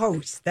 She's the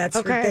host. That's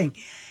her thing.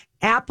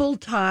 Apple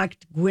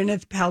talked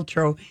Gwyneth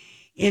Paltrow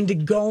into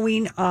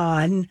going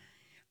on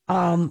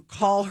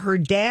Call Her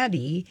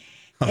Daddy.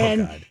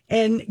 And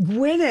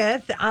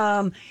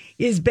Gwyneth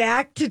is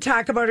back to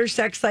talk about her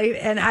sex life.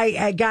 And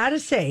I got to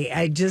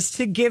say, just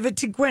to give it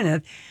to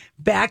Gwyneth,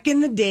 back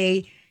in the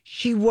day,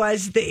 she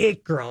was the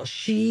it girl.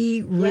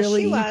 She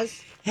really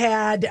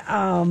had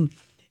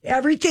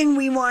everything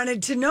we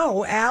wanted to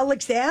know.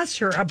 Alex asked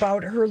her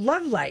about her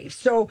love life.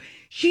 So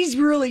she's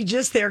really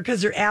just there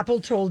because her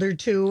Apple told her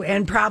to,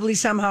 and probably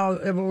somehow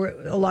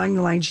along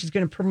the line she's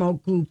going to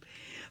promote Goop.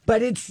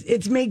 But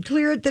it's made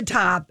clear at the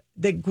top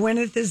that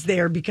Gwyneth is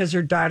there because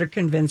her daughter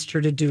convinced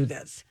her to do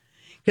this.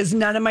 Because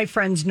none of my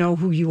friends know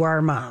who you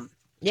are, Mom.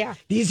 Yeah.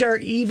 These are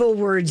evil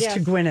words to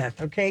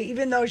Gwyneth, okay?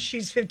 Even though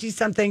she's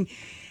 50-something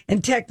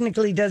and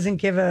technically doesn't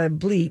give a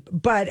bleep.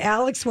 But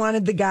Alex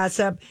wanted the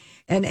gossip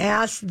and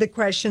asked the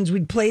questions.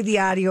 We'd play the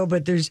audio,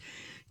 but there's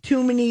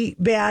too many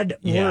bad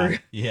words.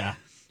 Yeah.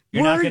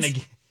 You're not going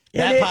to...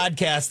 That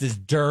podcast is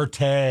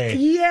dirty.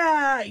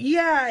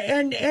 Yeah.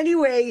 And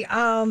anyway,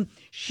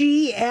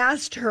 she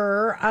asked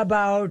her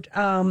about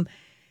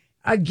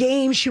a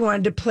game she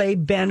wanted to play,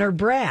 Ben or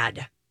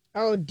Brad.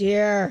 Oh,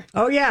 dear.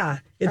 Oh, yeah.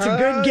 It's a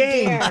good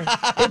game. Dear.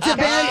 It's a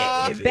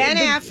Ben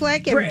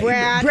Affleck and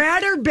Brad.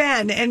 Brad or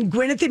Ben? And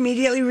Gwyneth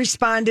immediately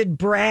responded,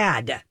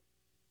 Brad.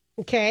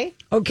 Okay.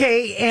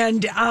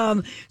 And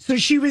so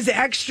she was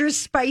extra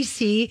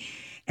spicy.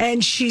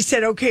 And she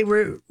said, okay,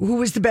 who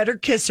was the better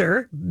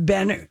kisser,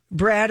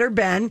 Brad or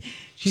Ben?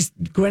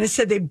 Gwyneth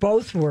said they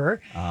both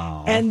were.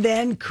 Oh. And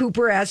then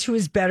Cooper asked who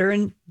was better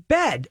in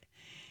bed.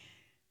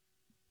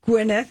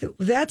 Gwyneth,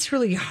 that's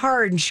really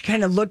hard. And she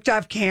kind of looked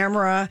off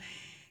camera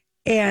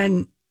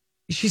and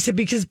she said,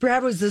 because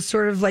Brad was the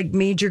sort of like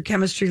major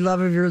chemistry love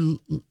of your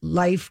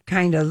life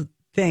kind of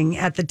thing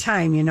at the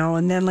time, you know?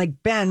 And then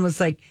like Ben was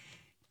like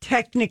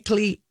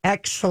technically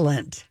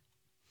excellent.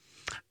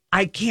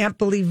 I can't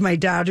believe my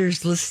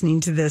daughter's listening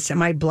to this.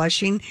 Am I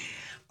blushing?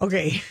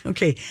 Okay.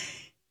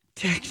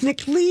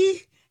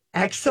 Technically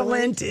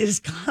excellent is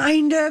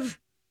kind of,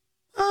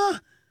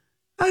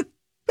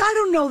 I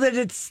don't know that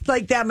it's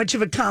like that much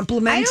of a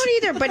compliment. I don't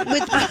either,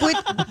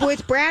 but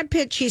with Brad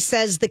Pitt, she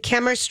says the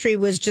chemistry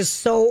was just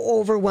so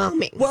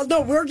overwhelming. Well,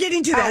 no, we're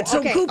getting to that.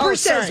 Okay. Cooper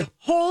says, sorry.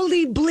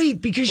 holy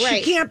bleep, because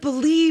she can't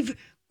believe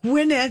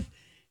Gwyneth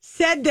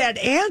said that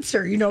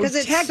answer. You know,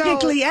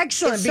 technically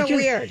excellent. It's so because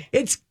weird.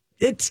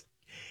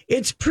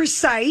 It's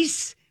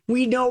precise.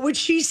 We know what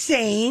she's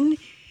saying.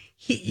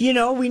 We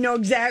know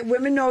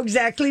women know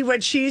exactly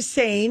what she's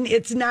saying.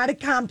 It's not a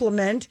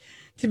compliment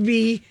to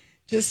be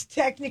just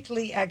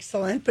technically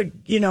excellent, but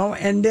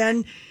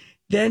and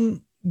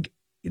then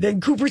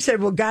Cooper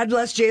said, well, God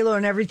bless J-Lo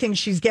and everything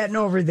she's getting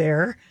over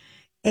there.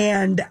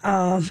 And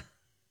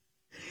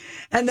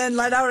then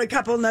let out a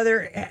couple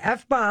other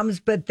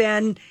F-bombs, but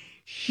then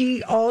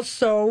she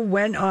also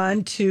went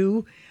on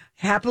to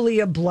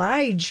happily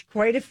oblige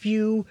quite a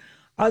few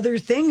other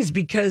things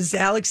because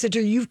Alex said to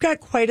her, you've got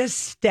quite a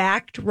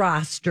stacked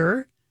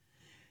roster,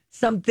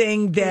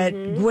 something that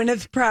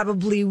Gwyneth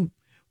probably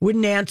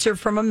wouldn't answer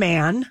from a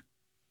man.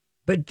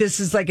 But this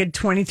is like a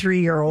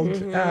 23-year-old.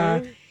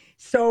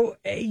 So,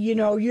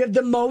 you have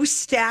the most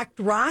stacked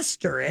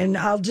roster. And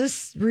I'll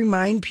just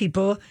remind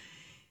people,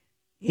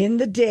 in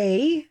the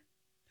day,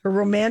 her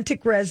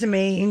romantic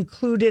resume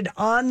included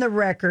on the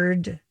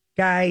record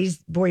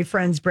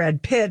boyfriends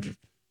Brad Pitt,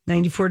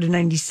 94 to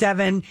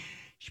 97.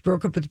 She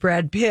broke up with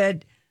Brad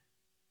Pitt.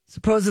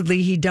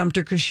 Supposedly, he dumped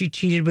her because she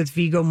cheated with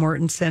Viggo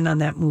Mortensen on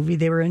that movie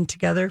they were in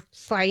together.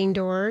 Sliding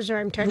Doors, or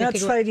I'm trying Not to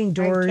think Sliding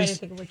Doors. I'm trying to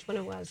think of which one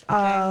it was.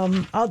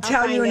 Okay. I'll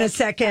tell you in a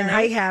second. Right.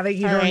 I have it.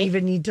 You All don't right.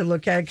 even need to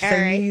look at it because All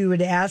I right. knew you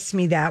would ask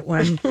me that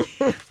one.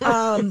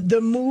 The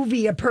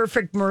movie A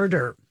Perfect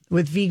Murder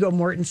with Viggo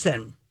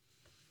Mortensen.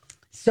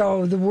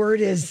 So the word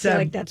is... I feel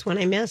like that's one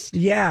I missed.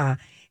 Yeah.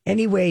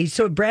 Anyway,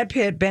 so Brad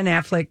Pitt, Ben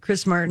Affleck,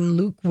 Chris Martin,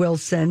 Luke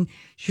Wilson.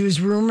 She was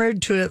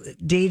rumored to have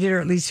dated or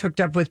at least hooked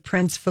up with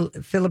Prince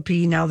Felipe,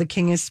 now the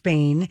King of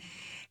Spain.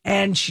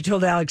 And she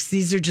told Alex,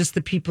 these are just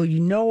the people you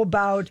know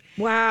about.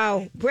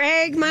 Wow.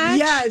 Brag much?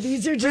 Yeah,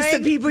 these are just the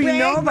people you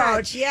know about.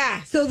 Much.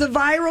 Yeah. So the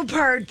viral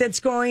part that's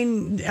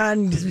going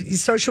on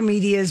social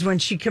media is when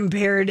she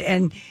compared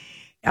and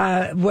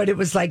what it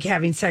was like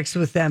having sex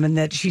with them, and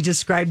that she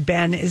described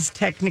Ben as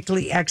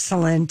technically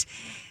excellent.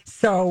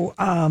 So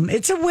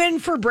it's a win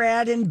for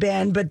Brad and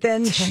Ben, but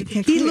then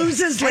he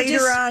loses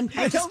later on.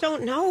 I just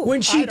don't know.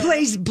 When she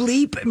plays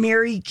Bleep,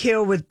 Marry,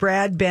 Kill with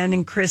Brad, Ben,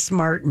 and Chris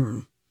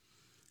Martin.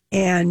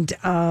 And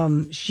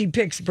she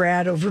picks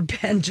Brad over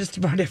Ben just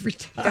about every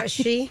time. Does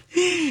she?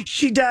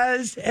 She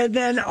does. And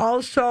then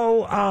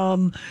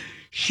also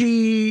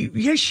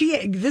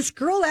this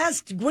girl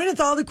asked Gwyneth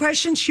all the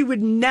questions she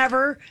would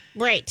never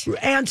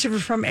answer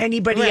from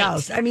anybody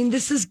else. I mean,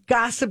 this is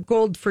gossip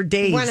gold for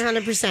days.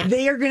 100%.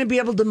 They are going to be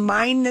able to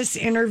mine this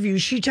interview.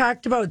 She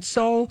talked about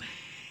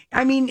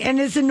and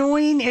as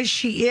annoying as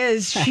she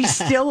is, she's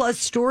still a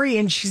story,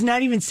 and she's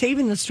not even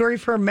saving the story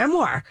for a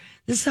memoir.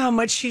 This is how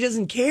much she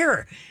doesn't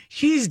care.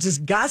 She's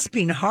just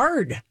gossiping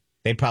hard.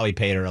 They probably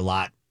paid her a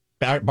lot.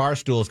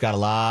 Barstool's got a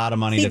lot of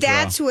money to throw.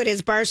 That's who it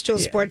is, Barstool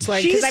Sports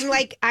Line. Because I'm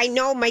like, I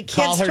know my kids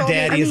Call her told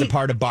daddy me. is a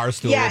part of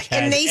Barstool. Yeah, which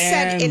has and they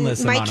said, and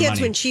endless my amount of kids,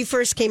 money. when she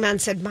first came on,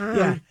 said, Mom,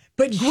 Yeah.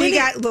 But she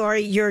got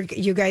Lori,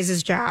 you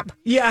guys' job.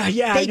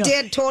 Yeah. They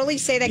did totally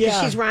say that because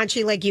she's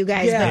raunchy like you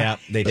guys. Yeah,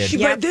 they did.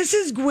 But this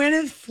is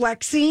Gwyneth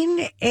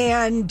flexing,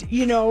 and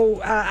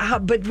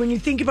but when you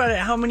think about it,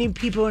 how many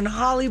people in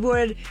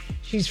Hollywood?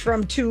 She's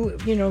from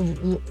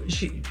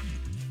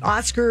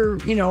Oscar,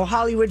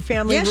 Hollywood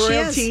family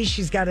royalty.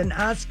 She's got an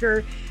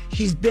Oscar.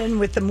 She's been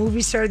with the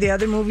movie star, the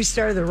other movie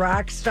star, the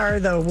rock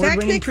star, the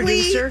award-winning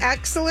producer.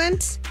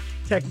 Excellent.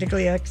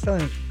 Technically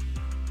excellent.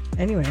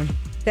 Anyway.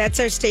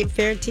 That's our State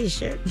Fair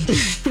t-shirt.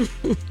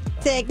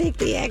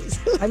 Technically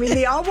excellent. I mean,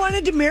 they all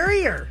wanted to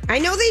marry her. I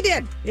know they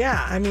did.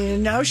 Yeah, I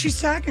mean, now she's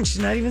talking.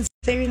 She's not even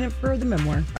saving it for the memoir.